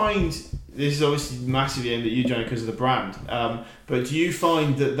do you find this is obviously massively aimed at you, Johnny, because of the brand? But do you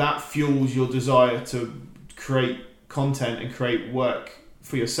find that fuels your desire to create content and create work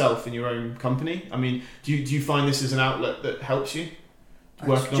for yourself in your own company? I mean, do you find this as an outlet that helps you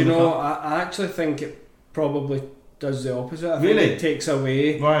working on the car? I actually think it probably does the opposite. I Really? think it takes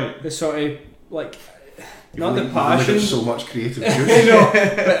away Right. the sort of like You've only passion. got so much creative juice.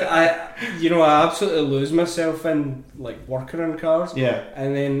 But I absolutely lose myself in like working on cars. Yeah.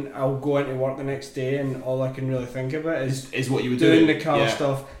 And then I'll go into work the next day, and all I can really think about is what you were doing doing. the car Yeah.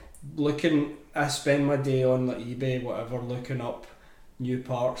 stuff. I spend my day on like eBay, whatever, looking up new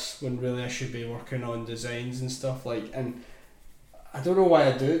parts when really I should be working on designs and stuff and I don't know why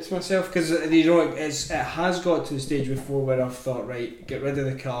I do it to myself, because it has got to the stage before where I've thought, right, get rid of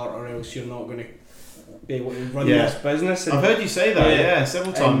the car or else you're not going to be able to run this business. And I've heard you say that,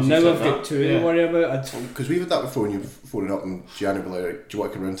 several times. And now I've got two to worry about. Because we've had that before, when you phone up and Gianni will be like, do you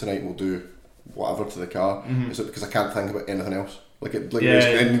want to come round tonight and we'll do whatever to the car? Is it because I can't think about anything else?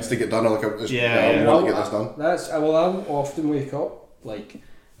 It needs to get done, or I want to get this done. I'll often wake up like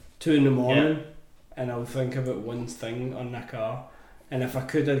 2 a.m. and I'll think about one thing on the car, and if I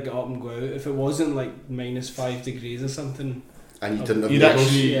could, I'd get up and go out. If it wasn't like -5 degrees or something, and you didn't have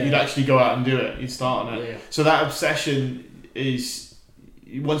you'd actually go out and do it. You'd start on it. Yeah. So that obsession is,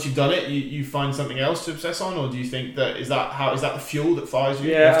 once you've done it, you find something else to obsess on, or do you think is that the fuel that fires you?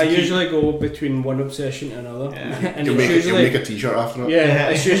 Yeah, I usually go between one obsession and another. Yeah. And you'll make a t-shirt after it. Yeah,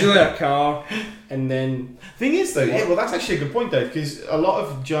 it's usually a car, and then. Thing is though, that's actually a good point though, because a lot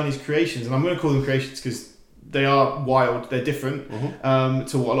of Gianni's creations, and I'm going to call them creations because they are wild, they're different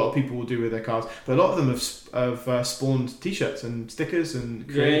to what a lot of people will do with their cars, but a lot of them have spawned t-shirts and stickers and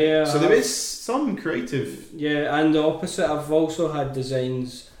so there is some creative. Yeah, and the opposite, I've also had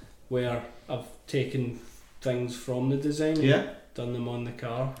designs where I've taken things from the design and done them on the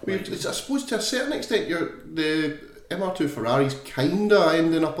car. I suppose to a certain extent the MR2 Ferrari's kinda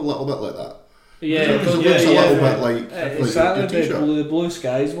ending up a little bit like that. Yeah, it looks a little bit like exactly your t-shirt. the blue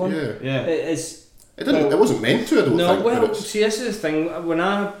skies one. Yeah. It wasn't meant to, I don't think. Well, see, this is the thing. When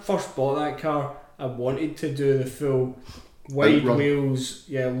I first bought that car, I wanted to do the full wide wheels,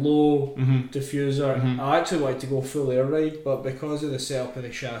 low diffuser. I actually wanted to go full air ride, but because of the setup of the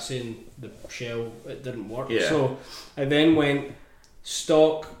chassis and the shell, it didn't work. Yeah. So I then went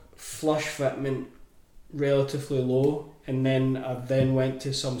stock, flush fitment, relatively low, and then I went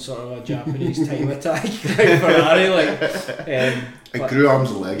to some sort of a Japanese time attack Ferrari, it grew arms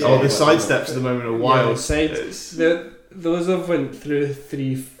and legs. The side steps at the moment are wild. Those have went through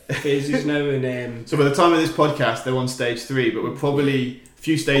 3 phases now, and so by the time of this podcast, they're on stage 3, but we're probably a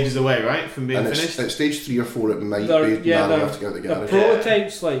few stages away, right, from being finished. At stage 3 or 4, it might be narrow enough to get out the garage.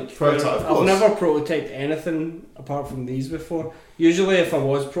 The prototypes, I've never prototyped anything apart from these before. Usually, if I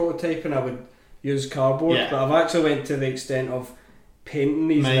was prototyping, I would use cardboard, but I've actually went to the extent of painting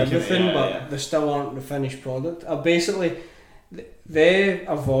these and everything, they still aren't the finished product. They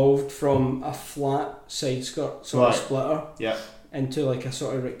evolved from a flat side skirt sort of splitter into like a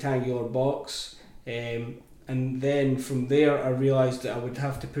sort of rectangular box, and then from there I realised that I would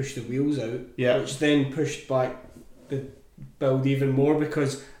have to push the wheels out, which then pushed back the build even more,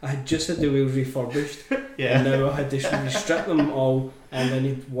 because I had just had the wheels refurbished and now I had to strip them all, and I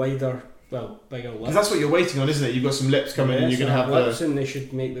need bigger lips. Because that's what you're waiting on, isn't it? You've got some lips coming and you're going to have lips, and they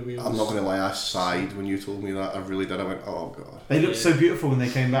should make the wheels. I'm not going to lie, I sighed when you told me that. I really did. I went, oh god. They looked so beautiful when they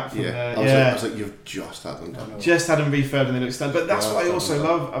came back from I was like, you've just had them done. Just had them refurbed and they look stunning. But that's what I also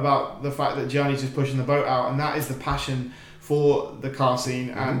love about the fact that Gianni's just pushing the boat out, and that is the passion for the car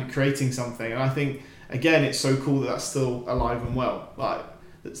scene and creating something. And I think, again, it's so cool that that's still alive and well. Like,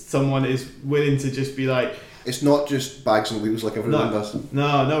 that someone is willing to just be like, it's not just bags and wheels like everyone does.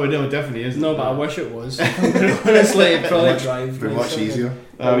 No, it definitely isn't. No, but I wish it was. Honestly, it probably drives pretty much easier.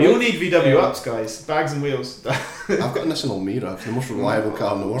 We all need VW ups, guys. Bags and wheels. I've got a Nissan Almira. It's the most reliable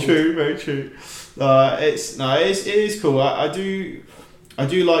car in the world. True, very true. It is cool. I do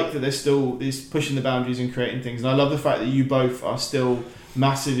like that there's still this pushing the boundaries and creating things, and I love the fact that you both are still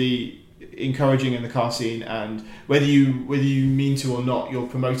massively encouraging in the car scene, and whether you mean to or not, you're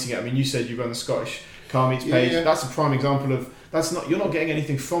promoting it. I mean, you said you run the Scottish Car Meets page. That's a prime example of you're not getting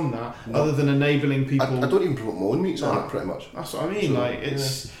anything from that other than enabling people. I don't even promote my own meets on it, pretty much. That's what I mean.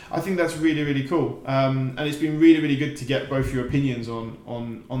 I think that's really, really cool, and it's been really, really good to get both your opinions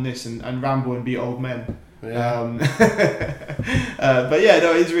on this and ramble and be old men. But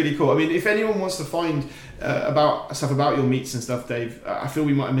it's really cool. I mean, if anyone wants to find about stuff about your meets and stuff, Dave, I feel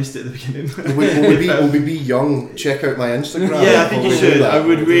we might have missed it at the beginning. Will we be young? Check out my Instagram. Yeah, I think you should. I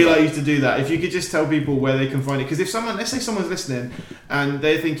would really like you to do that. If you could just tell people where they can find it, because if let's say someone's listening and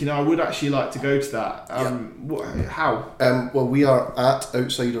they're thinking, I would actually like to go to that. How? Well, we are at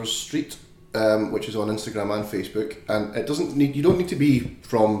Outsiders Street which is on Instagram and Facebook, and you don't need to be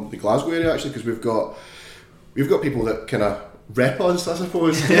from the Glasgow area actually, because we've got people that kind of rep us, I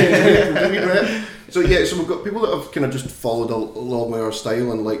suppose. So we've got people that have kind of just followed along with our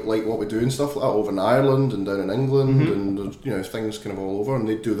style and like what we do and stuff like that over in Ireland and down in England, and there's, things kind of all over, and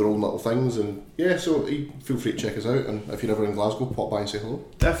they do their own little things, and so feel free to check us out, and if you're ever in Glasgow, pop by and say hello.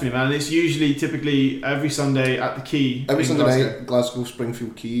 Definitely, man. And it's typically every Sunday at the Quay. Every Sunday night, Glasgow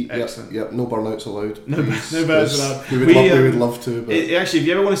Springfield Quay. Excellent. Yep, no burnouts allowed. No burnouts allowed. We would love to. But actually, if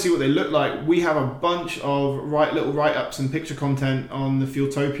you ever want to see what they look like, we have a bunch of little write-ups and picture content on the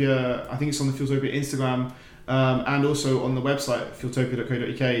Fieldtopia. I think it's on the Fieldtopia Instagram. And also on the website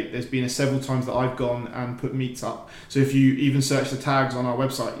fieldtopia.co.uk, there's been several times that I've gone and put meets up. So if you even search the tags on our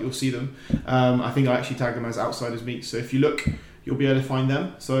website, you'll see them. I think I actually tag them as Outsiders Meets. So if you look, you'll be able to find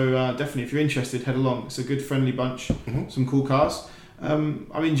them. So definitely, if you're interested, head along. It's a good, friendly bunch. Some cool cars.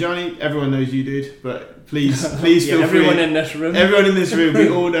 Gianni, everyone knows you, dude. But please feel everyone free. Everyone in this room, we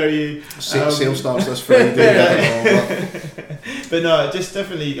all know you. Sale starts this Friday. But no, just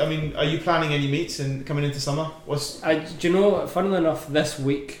definitely. Are you planning any meets and coming into summer? do you know? Funnily enough, this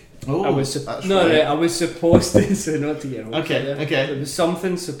week I was supposed to. So not to get home. Okay. There was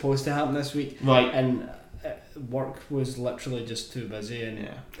something supposed to happen this week, right? And work was literally just too busy. And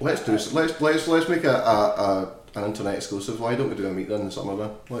let's do this. Let's make an internet exclusive. Why don't we do a meet in the summer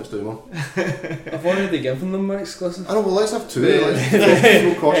then? Let's do one. I've already given them my exclusive. I know, well, let's have two.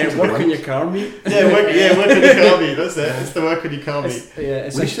 Let's work on your car meet. Work on your car meet. That's it. It's the work on your car meet. We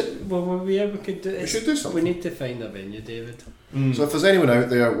could do it. We should do something. We need to find a venue, David. So if there's anyone out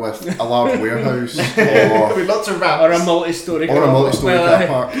there with a large warehouse or with lots of ramps or a multi-story car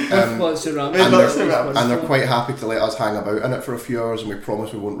park, lots of ramps, and they're quite happy to let us hang about in it for a few hours, and we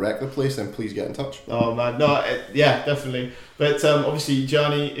promise we won't wreck the place, then please get in touch. Oh man, no, definitely. But obviously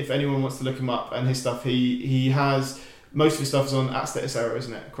Gianni, if anyone wants to look him up and his stuff, he has most of his stuff is on @StatusError,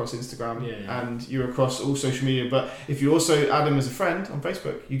 isn't it, across Instagram, and you're across all social media. But if you also add him as a friend on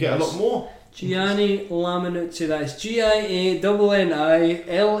Facebook, you get a lot more. Gianni Laminucci, that's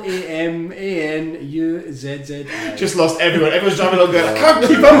GIANNILAMANUZZI. Just lost everyone. Everyone's driving along going, I can't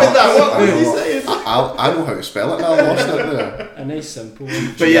keep up with that. What was he saying? I know how to spell it now. I lost it there. A nice simple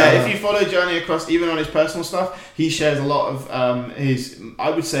one. But if you follow Gianni across, even on his personal stuff, he shares a lot of his, I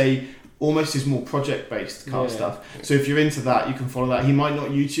would say, almost his more project-based car stuff. So if you're into that, you can follow that. He might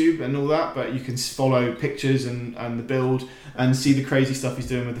not YouTube and all that, but you can follow pictures and the build and see the crazy stuff he's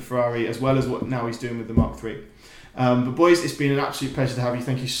doing with the Ferrari, as well as what now he's doing with the Mark III. But boys, it's been an absolute pleasure to have you.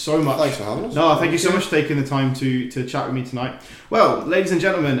 Thank you so much. Thanks for having us. No, thank you so much for taking the time to chat with me tonight. Well, ladies and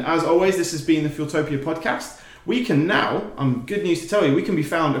gentlemen, as always, this has been the Fieldtopia podcast. We can now, good news to tell you, we can be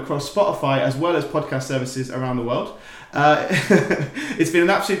found across Spotify as well as podcast services around the world. It's been an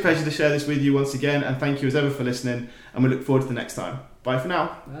absolute pleasure to share this with you once again, and thank you as ever for listening, and we look forward to the next time. Bye for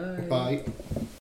now. Bye.